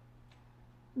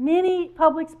 Many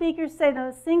public speakers say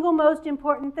the single most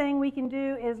important thing we can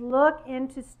do is look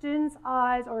into students'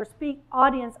 eyes or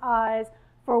audience eyes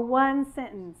for one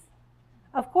sentence.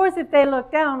 Of course, if they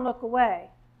look down, look away.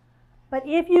 But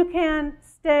if you can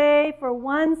stay for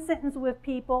one sentence with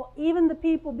people, even the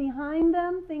people behind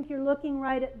them think you're looking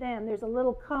right at them. There's a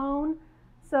little cone.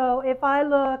 So if I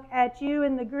look at you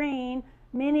in the green,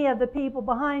 many of the people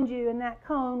behind you in that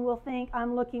cone will think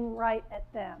I'm looking right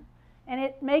at them. And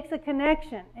it makes a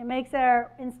connection. It makes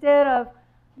instead of,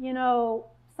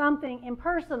 something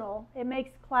impersonal, it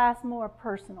makes class more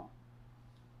personal.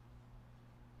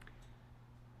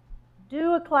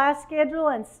 Do a class schedule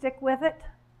and stick with it.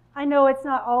 I know it's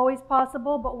not always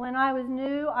possible, but when I was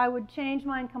new, I would change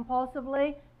mine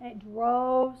compulsively, and it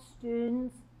drove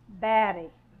students batty.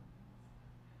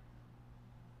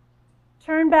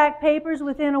 Turn back papers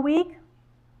within a week,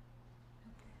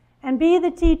 and be the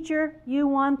teacher you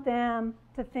want them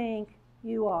to think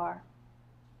you are.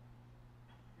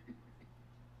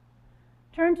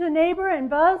 Turn to a neighbor and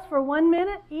buzz for 1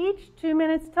 minute each, 2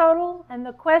 minutes total, and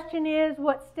the question is,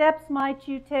 what steps might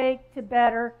you take to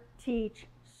better teach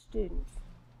students?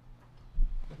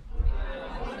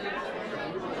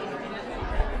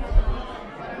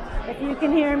 If you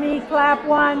can hear me, clap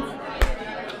once.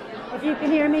 If you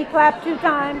can hear me, clap 2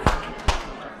 times.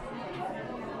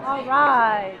 All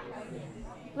right.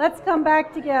 Let's come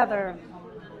back together.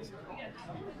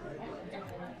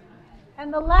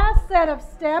 And the last set of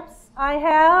steps I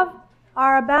have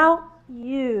are about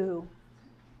you.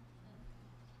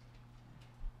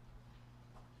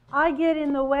 I get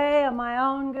in the way of my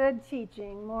own good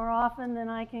teaching more often than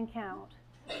I can count.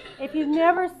 If you've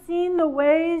never seen the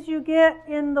ways you get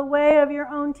in the way of your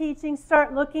own teaching,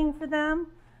 start looking for them,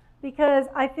 because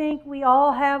I think we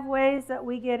all have ways that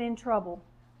we get in trouble.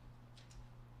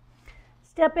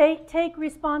 Step 8, take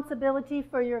responsibility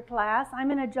for your class.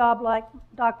 I'm in a job like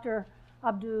Dr.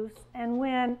 Abdus, and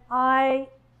when I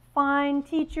find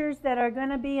teachers that are going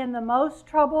to be in the most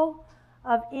trouble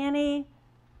of any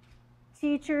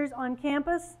teachers on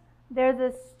campus, they're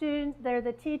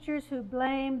the teachers who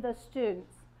blame the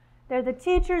students. They're the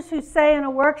teachers who say in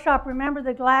a workshop, remember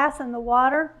the glass and the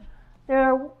water?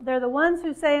 They're the ones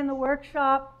who say in the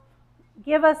workshop,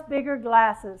 give us bigger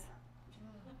glasses.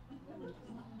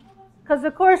 Because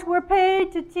of course we're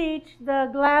paid to teach the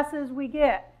glasses we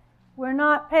get. We're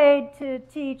not paid to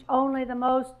teach only the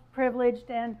most privileged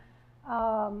and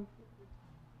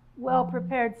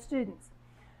well-prepared students.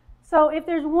 So if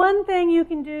there's one thing you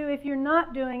can do if you're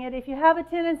not doing it, if you have a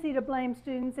tendency to blame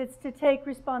students, it's to take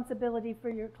responsibility for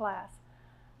your class.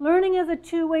 Learning is a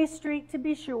two-way street, to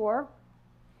be sure,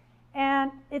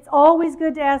 and it's always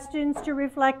good to ask students to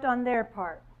reflect on their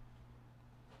part.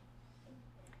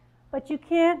 But you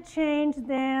can't change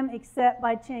them except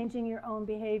by changing your own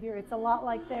behavior. It's a lot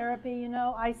like therapy,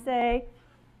 I say,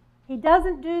 he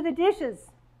doesn't do the dishes.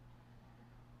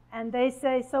 And they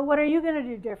say, so what are you going to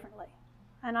do differently?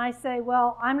 And I say,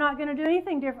 well, I'm not going to do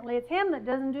anything differently. It's him that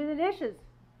doesn't do the dishes.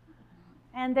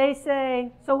 And they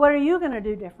say, so what are you going to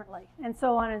do differently? And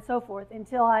so on and so forth,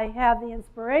 until I have the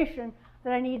inspiration,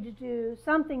 that I need to do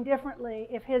something differently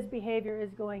if his behavior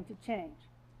is going to change.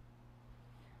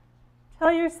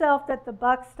 Tell yourself that the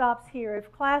buck stops here.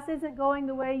 If class isn't going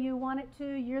the way you want it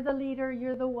to, you're the leader,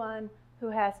 you're the one who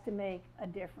has to make a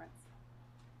difference.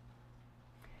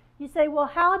 You say, well,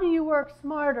 how do you work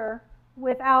smarter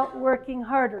without working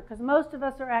harder? Because most of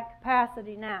us are at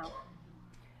capacity now.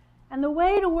 And the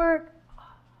way to work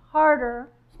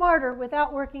smarter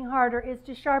without working harder is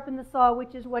to sharpen the saw,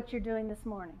 which is what you're doing this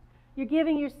morning. You're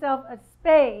giving yourself a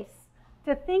space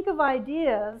to think of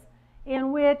ideas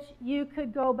in which you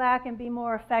could go back and be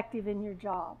more effective in your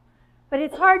job. But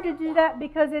it's hard to do that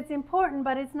because it's important,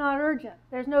 but it's not urgent.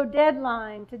 There's no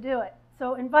deadline to do it.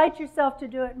 So invite yourself to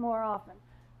do it more often,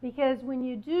 because when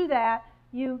you do that,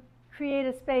 you create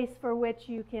a space from which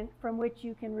you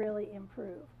can really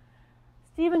improve.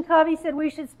 Stephen Covey said we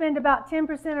should spend about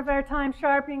 10% of our time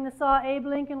sharpening the saw. Abe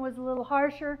Lincoln was a little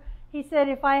harsher. He said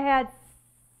if I had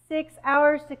 6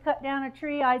 hours to cut down a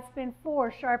tree, I'd spend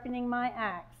 4 sharpening my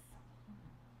axe.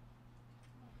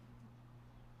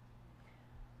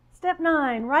 Step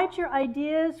 9, write your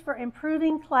ideas for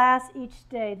improving class each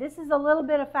day. This is a little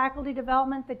bit of faculty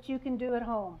development that you can do at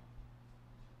home.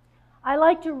 I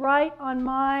like to write on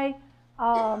my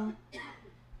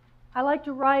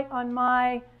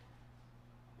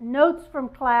notes from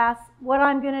class what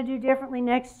I'm going to do differently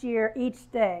next year each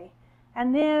day.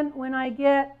 And then when I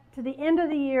get to the end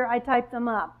of the year, I type them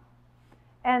up.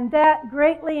 And that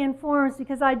greatly informs,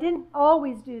 because I didn't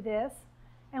always do this.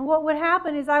 And what would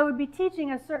happen is I would be teaching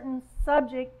a certain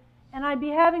subject and I'd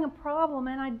be having a problem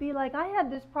and I'd be like, I had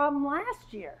this problem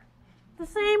last year. The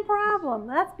same problem.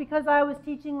 That's because I was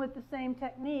teaching with the same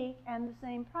technique and the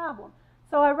same problem.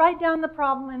 So I write down the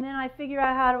problem and then I figure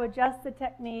out how to adjust the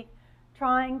technique,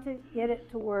 trying to get it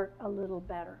to work a little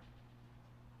better.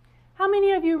 How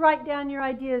many of you write down your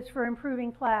ideas for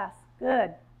improving class?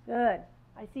 Good, good.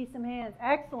 I see some hands.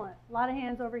 Excellent. A lot of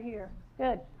hands over here.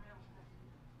 Good.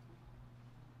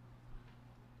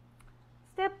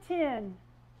 Step 10,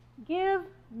 give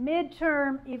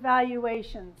midterm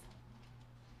evaluations.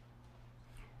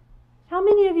 How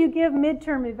many of you give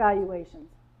midterm evaluations?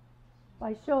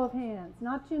 By show of hands.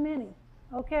 Not too many.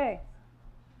 Okay.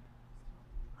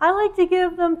 I like to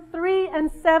give them 3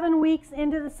 and 7 weeks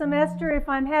into the semester if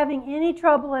I'm having any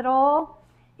trouble at all.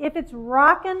 If it's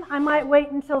rocking, I might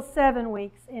wait until 7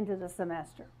 weeks into the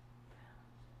semester.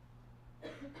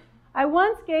 I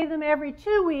once gave them every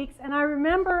 2 weeks, and I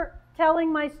remember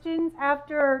telling my students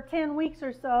after 10 weeks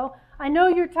or so, I know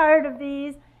you're tired of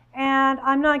these, and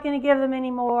I'm not going to give them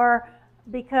any more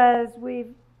because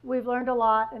we've learned a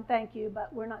lot, and thank you,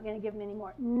 but we're not going to give them any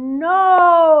more.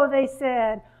 No, they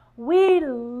said, we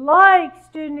like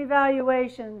student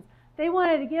evaluations. They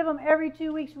wanted to give them every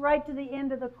 2 weeks right to the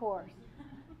end of the course.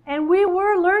 And we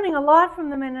were learning a lot from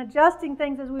them and adjusting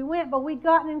things as we went, but we'd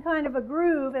gotten in kind of a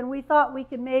groove, and we thought we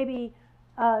could maybe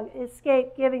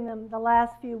escape giving them the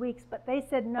last few weeks, but they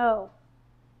said no.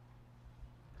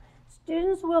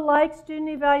 Students will like student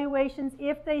evaluations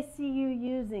if they see you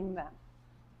using them.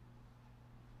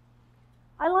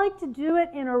 I like to do it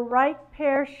in a write,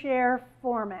 pair, share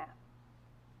format.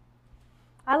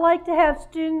 I like to have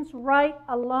students write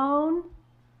alone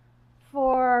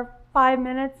for 5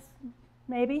 minutes,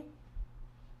 maybe.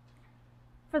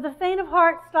 For the faint of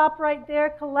heart, stop right there,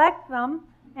 collect them,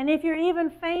 and if you're even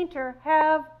fainter,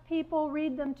 have people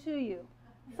read them to you,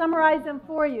 summarize them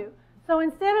for you. So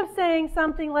instead of saying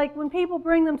something like, when people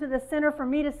bring them to the center for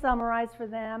me to summarize for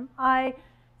them, I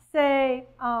say,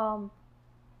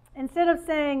 instead of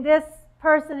saying this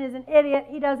person is an idiot,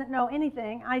 he doesn't know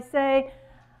anything, I say,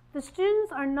 the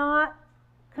students are not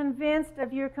convinced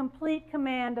of your complete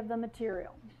command of the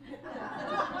material.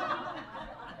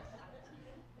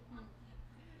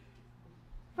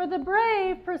 For the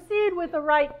brave, proceed with the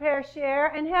write, pair, share,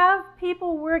 and have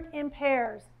people work in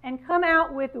pairs and come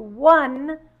out with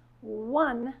one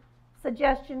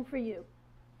suggestion for you.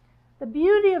 The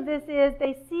beauty of this is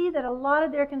they see that a lot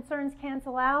of their concerns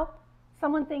cancel out.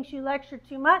 Someone thinks you lecture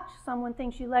too much. Someone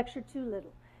thinks you lecture too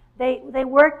little. They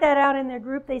work that out in their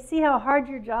group. They see how hard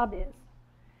your job is.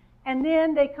 And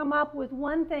then they come up with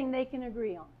one thing they can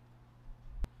agree on.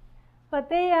 But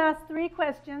they ask 3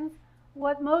 questions.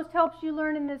 What most helps you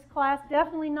learn in this class,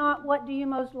 definitely not what do you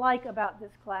most like about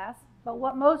this class, but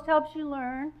what most helps you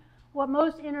learn, what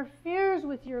most interferes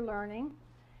with your learning,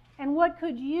 and what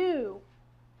could you,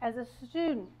 as a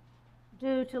student,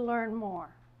 do to learn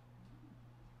more.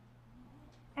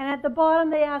 And at the bottom,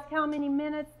 they ask how many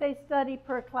minutes they study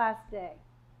per class day.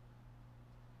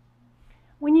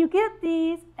 When you get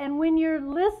these, and when you're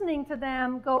listening to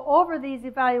them go over these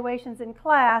evaluations in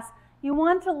class, you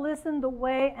want to listen the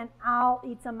way an owl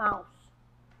eats a mouse.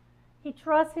 He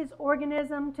trusts his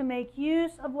organism to make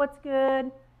use of what's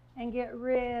good and get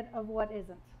rid of what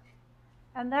isn't.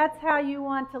 And that's how you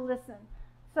want to listen.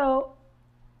 So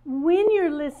when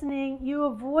you're listening, you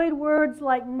avoid words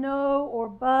like no or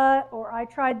but or I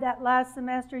tried that last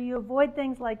semester. You avoid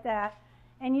things like that.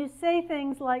 And you say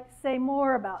things like, say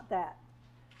more about that.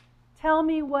 Tell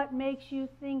me what makes you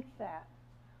think that.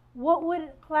 What would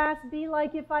class be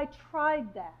like if I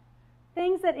tried that?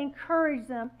 Things that encourage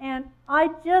them. And I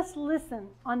just listen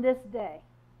on this day,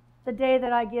 the day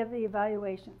that I give the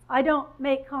evaluations. I don't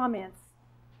make comments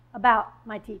about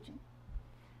my teaching.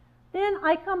 Then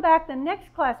I come back the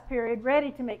next class period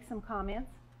ready to make some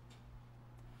comments.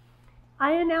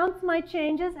 I announce my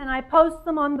changes and I post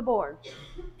them on the board.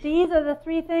 These are the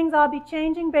 3 things I'll be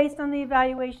changing based on the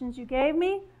evaluations you gave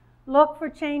me. Look for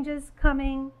changes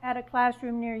coming at a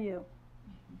classroom near you.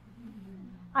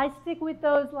 I stick with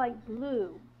those like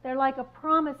glue. They're like a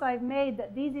promise I've made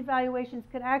that these evaluations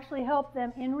could actually help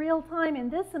them in real time in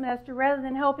this semester rather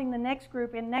than helping the next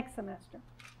group in next semester.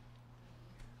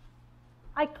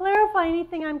 I clarify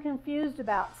anything I'm confused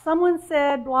about. Someone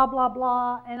said blah, blah,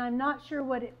 blah, and I'm not sure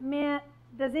what it meant.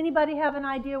 Does anybody have an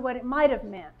idea what it might have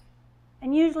meant?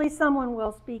 And usually someone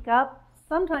will speak up,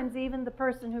 sometimes even the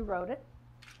person who wrote it.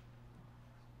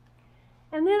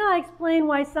 And then I explain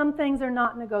why some things are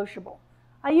not negotiable.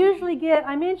 I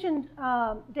mentioned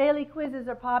daily quizzes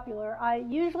are popular. I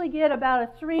usually get about a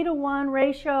 3-to-1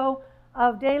 ratio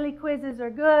of daily quizzes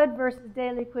are good versus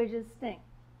daily quizzes stink.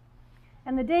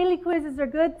 And the daily quizzes are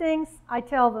good things, I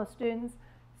tell the students.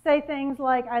 Say things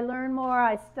like, I learn more,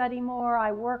 I study more,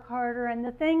 I work harder. And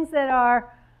the things that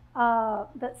are,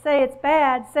 that say it's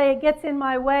bad, say it gets in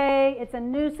my way, it's a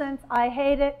nuisance, I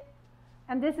hate it.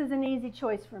 And this is an easy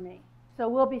choice for me. So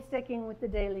we'll be sticking with the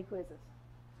daily quizzes.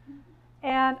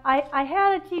 And I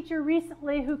had a teacher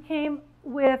recently who came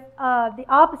with the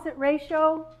opposite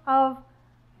ratio of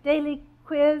daily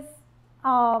quiz.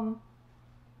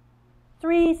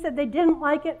 3 said they didn't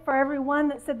like it for every 1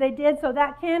 that said they did, so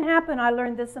that can happen, I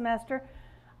learned this semester.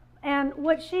 And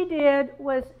what she did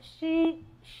was she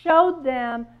showed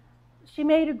them, she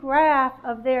made a graph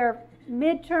of their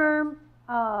midterm,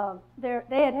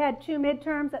 they had 2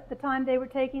 midterms at the time they were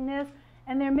taking this,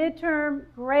 and their midterm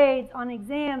grades on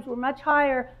exams were much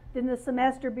higher than the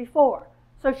semester before.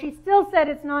 So she still said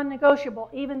it's non-negotiable,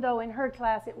 even though in her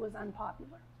class it was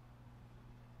unpopular.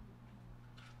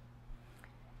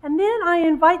 And then I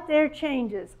invite their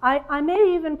changes. I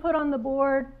may even put on the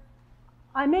board,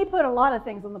 I may put a lot of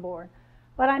things on the board,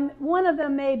 but one of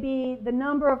them may be the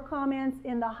number of comments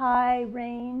in the high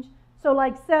range. So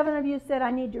like 7 of you said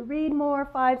I need to read more,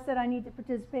 5 said I need to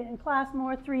participate in class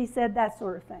more, 3 said that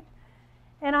sort of thing.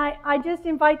 And I just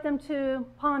invite them to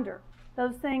ponder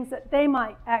those things that they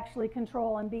might actually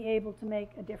control and be able to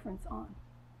make a difference on.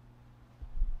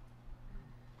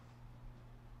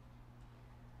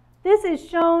 This is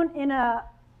shown in a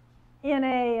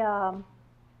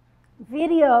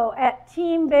video at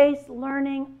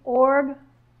teambasedlearning.org.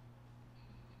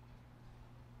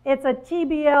 It's a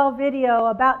TBL video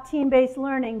about team-based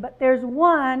learning, but there's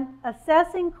one,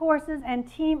 Assessing Courses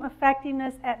and Team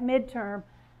Effectiveness at Midterm,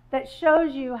 that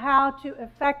shows you how to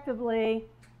effectively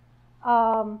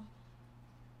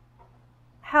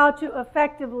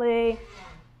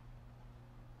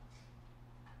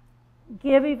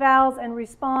give evals and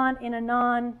respond in a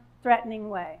non-threatening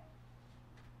way.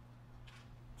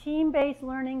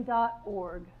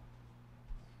 teambasedlearning.org.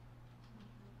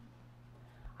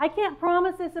 I can't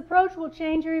promise this approach will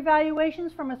change your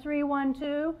evaluations from a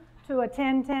 3-1-2 to a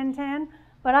 10-10-10,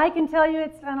 but I can tell you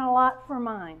it's done a lot for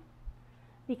mine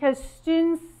because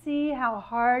students see how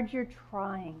hard you're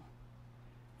trying.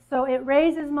 So it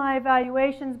raises my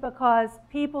evaluations because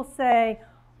people say,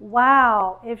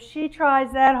 wow, if she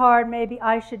tries that hard, maybe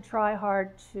I should try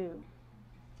hard too.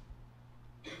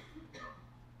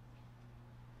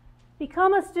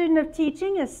 Become a student of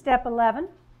teaching is step 11.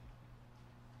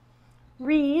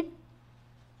 Read.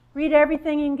 Read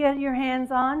everything you can get your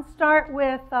hands on. Start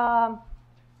with Parker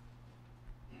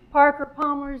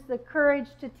Palmer's The Courage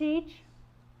to Teach.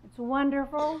 It's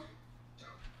wonderful.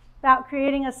 About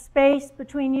creating a space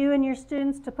between you and your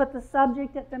students to put the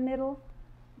subject at the middle.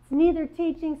 It's neither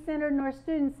teaching-centered nor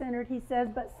student-centered, he says,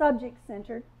 but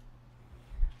subject-centered.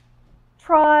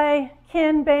 Try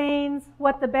Ken Bain's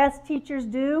What the Best Teachers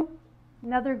Do.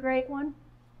 Another great one.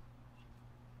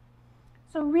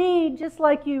 So read just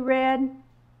like you read.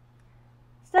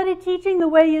 Study teaching the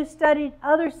way you studied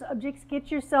other subjects.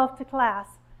 Get yourself to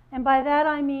class. And by that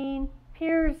I mean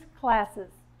peers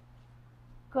classes.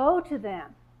 Go to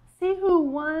them. See who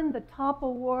won the top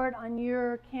award on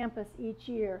your campus each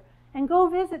year. And go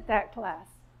visit that class.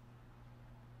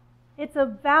 It's a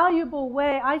valuable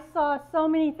way. I saw so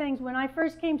many things. When I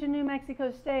first came to New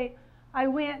Mexico State, I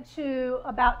went to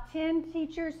about 10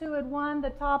 teachers who had won the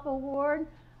top award.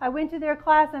 I went to their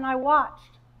class and I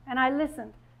watched and I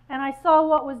listened. And I saw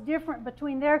what was different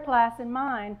between their class and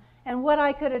mine and what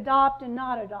I could adopt and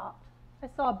not adopt. I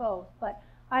saw both, but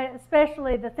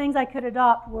especially the things I could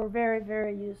adopt were very,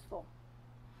 very useful.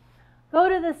 Go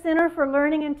to the Center for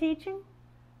Learning and Teaching.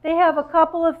 They have a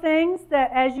couple of things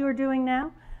that, as you're doing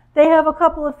now, they have a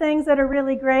couple of things that are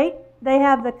really great. They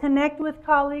have the Connect with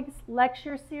Colleagues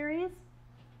lecture series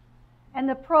and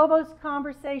the Provost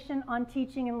Conversation on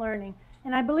Teaching and Learning.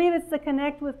 And I believe it's the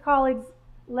Connect with Colleagues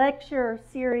lecture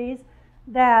series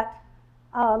that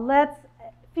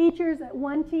features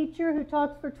one teacher who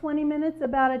talks for 20 minutes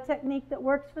about a technique that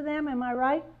works for them. Am I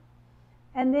right?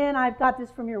 And then I've got this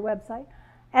from your website.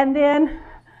 And then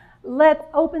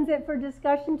opens it for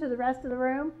discussion to the rest of the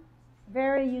room.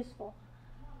 Very useful.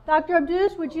 Dr.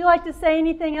 Abdush, would you like to say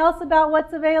anything else about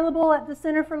what's available at the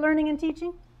Center for Learning and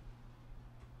Teaching?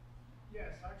 Yes,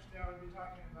 actually I will be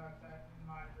talking about that in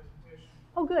my presentation.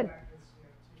 Oh, good.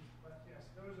 But yes,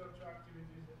 those are two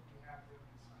activities that we have here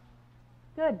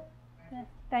inside. Good.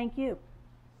 Thank you.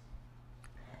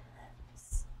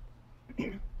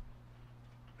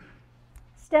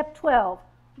 Step 12,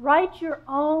 write your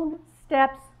own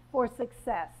steps for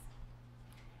success.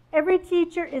 Every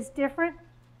teacher is different,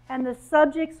 and the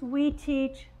subjects we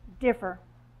teach differ.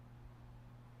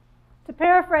 To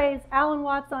paraphrase Alan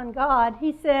Watts on God,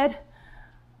 he said,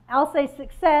 I'll say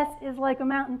success is like a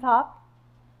mountaintop.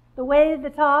 The way the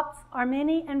tops are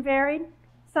many and varied.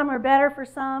 Some are better for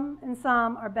some, and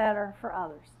some are better for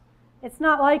others. It's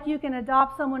not like you can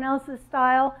adopt someone else's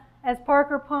style. As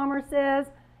Parker Palmer says,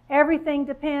 everything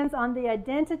depends on the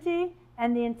identity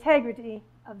and the integrity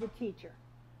of the teacher.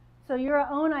 So your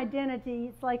own identity,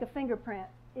 it's like a fingerprint.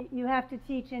 You have to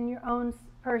teach in your own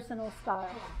personal style.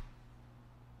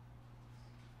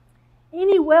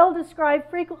 Any well-described,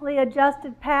 frequently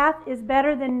adjusted path is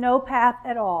better than no path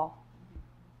at all.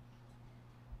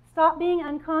 Stop being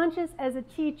unconscious as a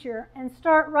teacher and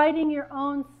start writing your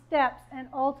own steps and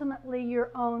ultimately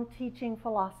your own teaching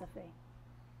philosophy.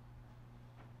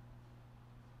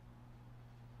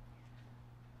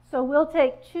 So we'll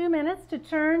take 2 minutes to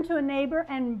turn to a neighbor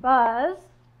and buzz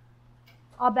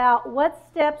about what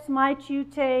steps might you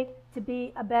take to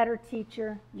be a better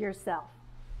teacher yourself.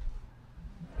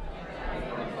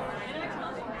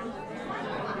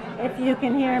 If you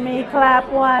can hear me,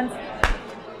 clap once.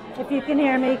 If you can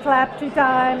hear me, clap 2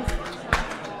 times.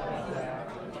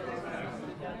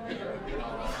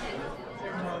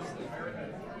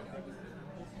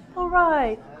 All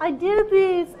right, I did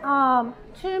these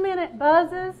 2-minute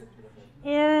buzzes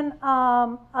in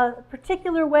a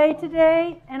particular way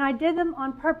today, and I did them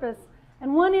on purpose.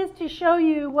 And one is to show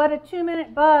you what a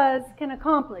 2-minute buzz can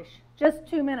accomplish. Just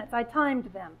 2 minutes. I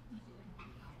timed them.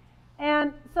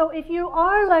 And so if you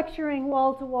are lecturing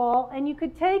wall-to-wall, and you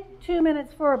could take 2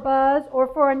 minutes for a buzz or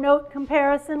for a note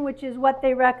comparison, which is what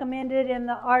they recommended in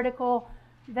the article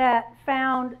that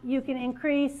found you can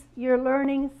increase your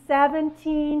learning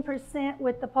 17%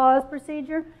 with the pause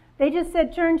procedure. They just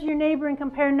said turn to your neighbor and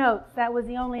compare notes. That was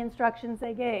the only instructions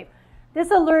they gave.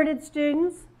 This alerted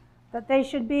students that they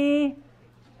should be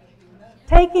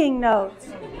taking notes.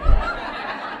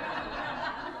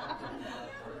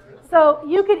 So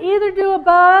you could either do a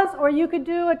buzz or you could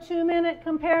do a 2-minute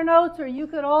compare notes, or you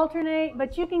could alternate,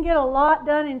 but you can get a lot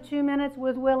done in 2 minutes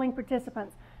with willing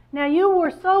participants. Now you were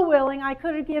so willing I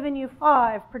could have given you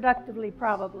 5 productively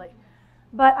probably.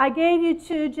 But I gave you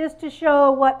 2 just to show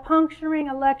what puncturing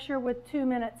a lecture with 2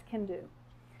 minutes can do.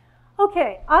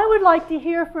 Okay, I would like to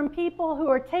hear from people who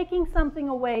are taking something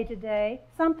away today,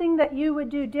 something that you would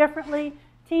do differently,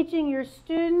 teaching your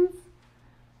students,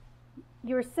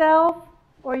 yourself,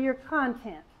 or your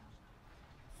content.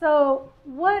 So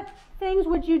what things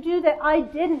would you do that I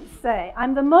didn't say?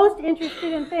 I'm the most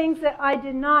interested in things that I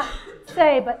did not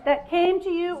say, but that came to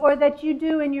you or that you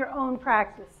do in your own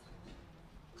practice.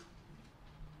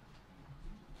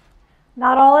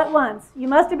 Not all at once. You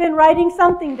must have been writing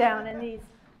something down in these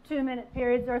 2-minute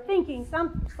periods or thinking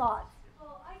some thoughts.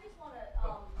 Well, I just want to,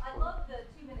 I love the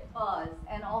 2-minute buzz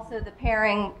and also the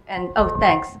pairing and, oh,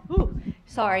 thanks. Ooh,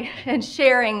 sorry. And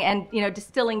sharing and,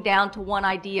 distilling down to one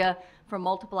idea from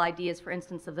multiple ideas, for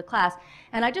instance, of the class.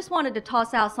 And I just wanted to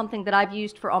toss out something that I've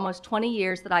used for almost 20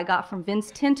 years that I got from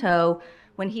Vince Tinto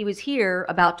when he was here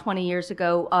about 20 years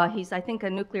ago. He's, I think, a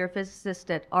nuclear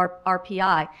physicist at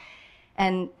RPI.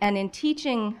 And in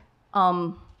teaching,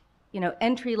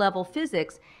 entry-level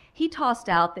physics, he tossed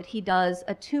out that he does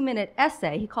a 2-minute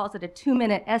essay. He calls it a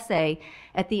 2-minute essay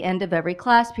at the end of every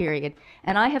class period.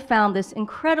 And I have found this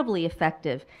incredibly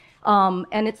effective.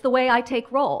 And it's the way I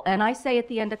take roll. And I say at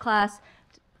the end of class,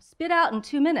 spit out in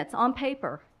 2 minutes on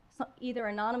paper, either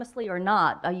anonymously or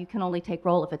not. You can only take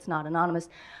roll if it's not anonymous.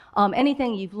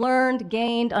 Anything you've learned,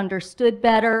 gained, understood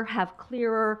better, have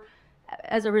clearer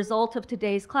as a result of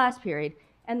today's class period.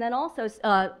 And then also,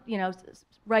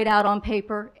 write out on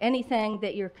paper anything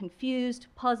that you're confused,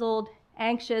 puzzled,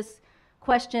 anxious,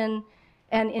 question.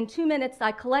 And in 2 minutes,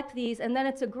 I collect these, and then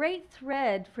it's a great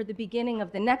thread for the beginning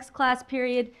of the next class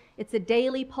period. It's a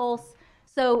daily pulse.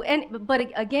 So,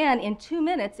 but again, in 2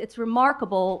 minutes, it's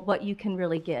remarkable what you can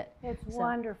really get. It's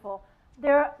wonderful.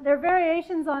 There are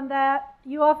variations on that.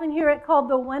 You often hear it called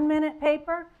the 1-minute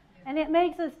paper, and it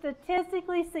makes a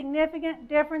statistically significant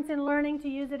difference in learning to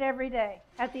use it every day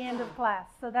at the end of class.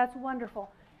 So that's wonderful.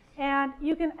 And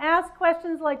you can ask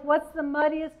questions like, what's the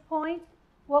muddiest point?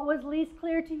 What was least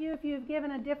clear to you if you've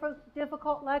given a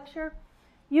difficult lecture?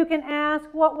 You can ask,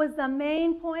 what was the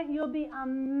main point? You'll be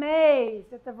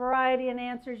amazed at the variety in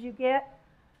answers you get,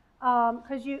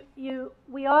 because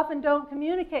we often don't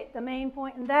communicate the main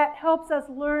point, and that helps us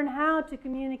learn how to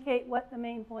communicate what the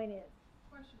main point is.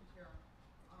 Question, Carol.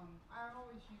 I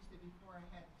always used it before I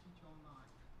had to teach online.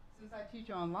 Since I teach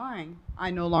online,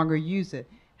 I no longer use it.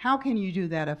 How can you do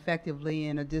that effectively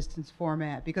in a distance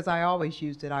format? Because I always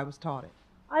used it, I was taught it.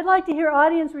 I'd like to hear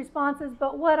audience responses,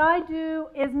 but what I do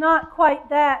is not quite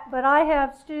that, but I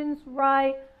have students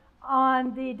write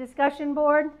on the discussion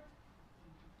board.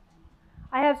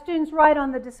 I have students write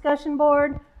on the discussion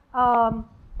board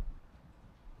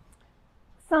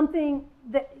something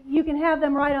that you can have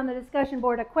them write on the discussion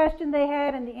board, a question they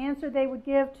had and the answer they would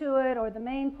give to it, or the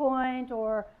main point,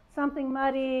 or something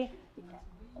muddy,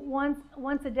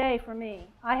 once a day for me.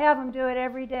 I have them do it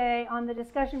every day on the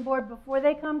discussion board before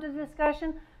they come to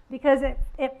discussion, because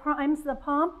it primes the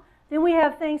pump. Then we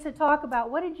have things to talk about.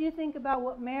 What did you think about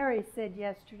what Mary said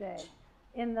yesterday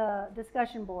in the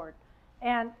discussion board?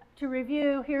 And to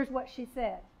review, here's what she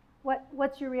said.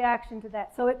 What's your reaction to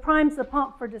that? So it primes the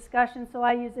pump for discussion, so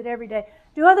I use it every day.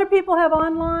 Do other people have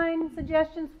online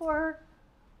suggestions for her?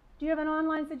 Do you have an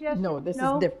online suggestion? No, this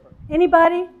is different.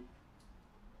 Anybody?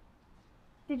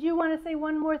 Did you want to say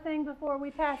one more thing before we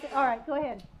pass it? All right, go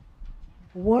ahead.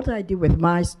 What I do with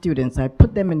my students, I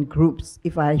put them in groups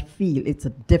if I feel it's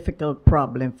a difficult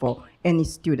problem for any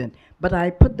student. But I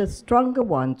put the stronger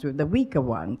ones with the weaker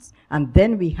ones, and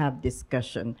then we have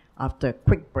discussion after a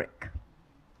quick break.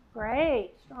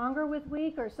 Great. Stronger with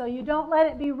weaker. So you don't let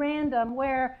it be random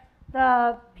where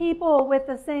the people with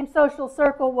the same social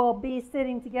circle will be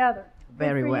sitting together.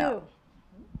 Very well. You.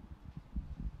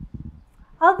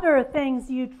 Other things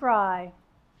you try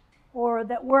or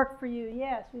that work for you.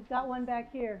 Yes, we've got one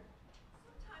back here.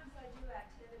 Sometimes I do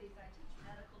activities. I teach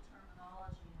medical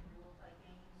terminology and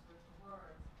multi-games with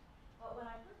words. But when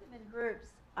I put them in groups,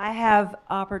 I have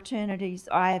opportunities.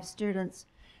 I have students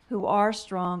who are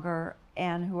stronger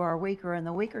and who are weaker, and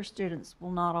the weaker students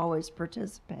will not always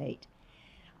participate.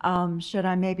 Should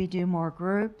I maybe do more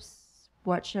groups?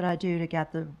 What should I do to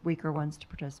get the weaker ones to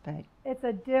participate? It's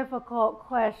a difficult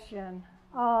question.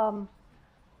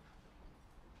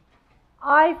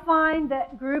 I find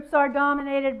that groups are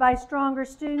dominated by stronger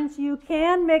students. You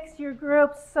can mix your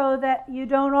groups so that you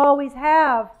don't always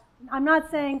have, I'm not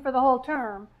saying for the whole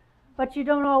term, but you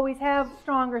don't always have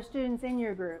stronger students in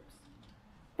your groups.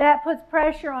 That puts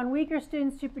pressure on weaker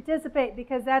students to participate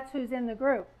because that's who's in the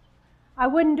group. I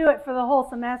wouldn't do it for the whole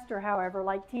semester, however,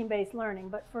 like team-based learning,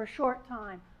 but for a short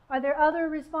time. Are there other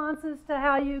responses to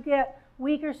how you get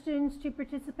weaker students to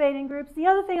participate in groups? The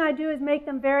other thing I do is make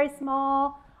them very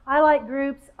small. I like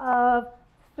groups of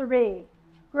 3.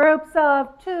 Groups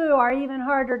of 2 are even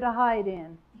harder to hide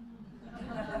in.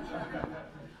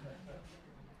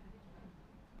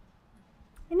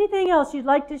 Anything else you'd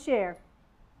like to share?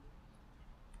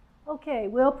 Okay,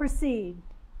 we'll proceed.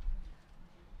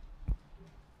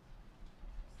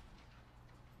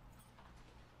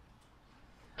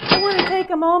 I want to take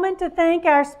a moment to thank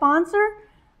our sponsor,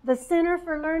 the Center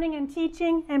for Learning and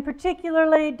Teaching, and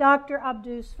particularly Dr.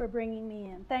 Abdus for bringing me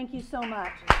in. Thank you so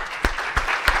much.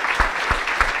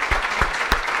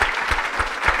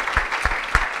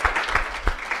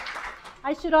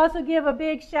 I should also give a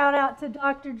big shout out to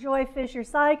Dr. Joy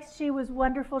Fisher-Sykes. She was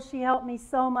wonderful. She helped me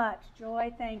so much.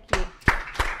 Joy, thank you.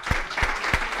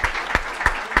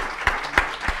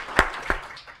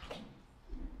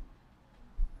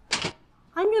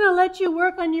 I'm going to let you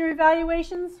work on your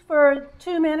evaluations for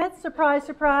 2 minutes, surprise,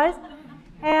 surprise.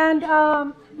 And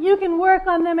you can work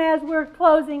on them as we're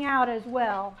closing out as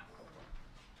well.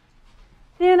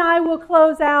 Then I will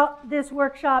close out this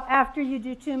workshop after you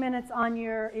do 2 minutes on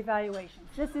your evaluations.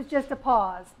 This is just a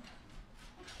pause.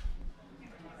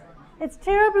 It's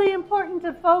terribly important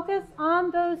to focus on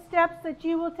those steps that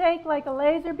you will take like a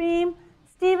laser beam.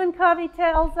 Stephen Covey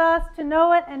tells us to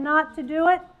know it and not to do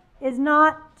it is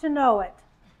not to know it.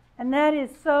 And that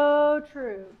is so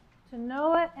true. To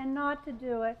know it and not to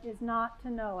do it is not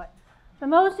to know it. The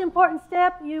most important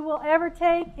step you will ever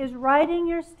take is writing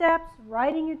your steps,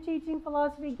 writing your teaching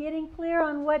philosophy, getting clear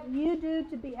on what you do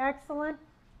to be excellent.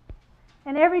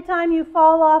 And every time you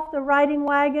fall off the writing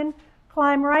wagon,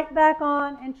 climb right back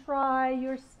on and try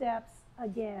your steps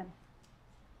again.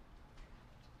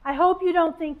 I hope you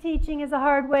don't think teaching is a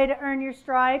hard way to earn your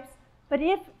stripes, but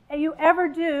if you ever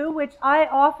do, which I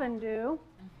often do,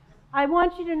 I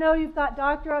want you to know you've got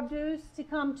Dr. Abdus to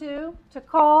come to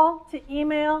call, to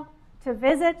email, to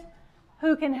visit,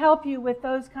 who can help you with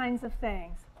those kinds of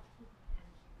things.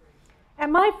 At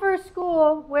my first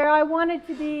school, where I wanted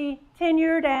to be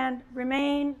tenured and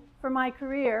remain for my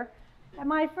career, at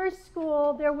my first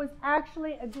school, there was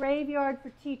actually a graveyard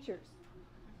for teachers.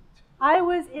 I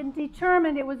was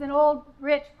determined, it was an old,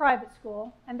 rich private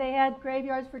school, and they had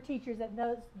graveyards for teachers at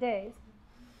those days.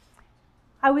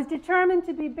 I was determined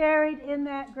to be buried in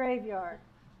that graveyard.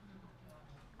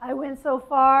 I went so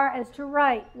far as to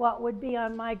write what would be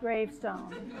on my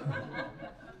gravestone.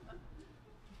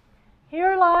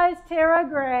 Here lies Tara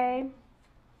Gray,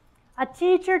 a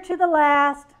teacher to the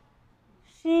last.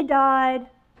 She died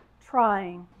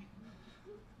trying.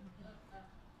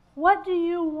 What do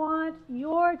you want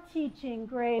your teaching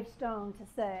gravestone to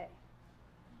say?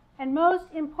 And most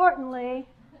importantly,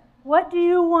 what do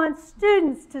you want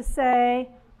students to say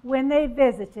when they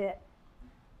visit it?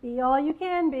 Be all you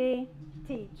can be.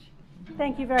 Teach.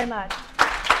 Thank you very much.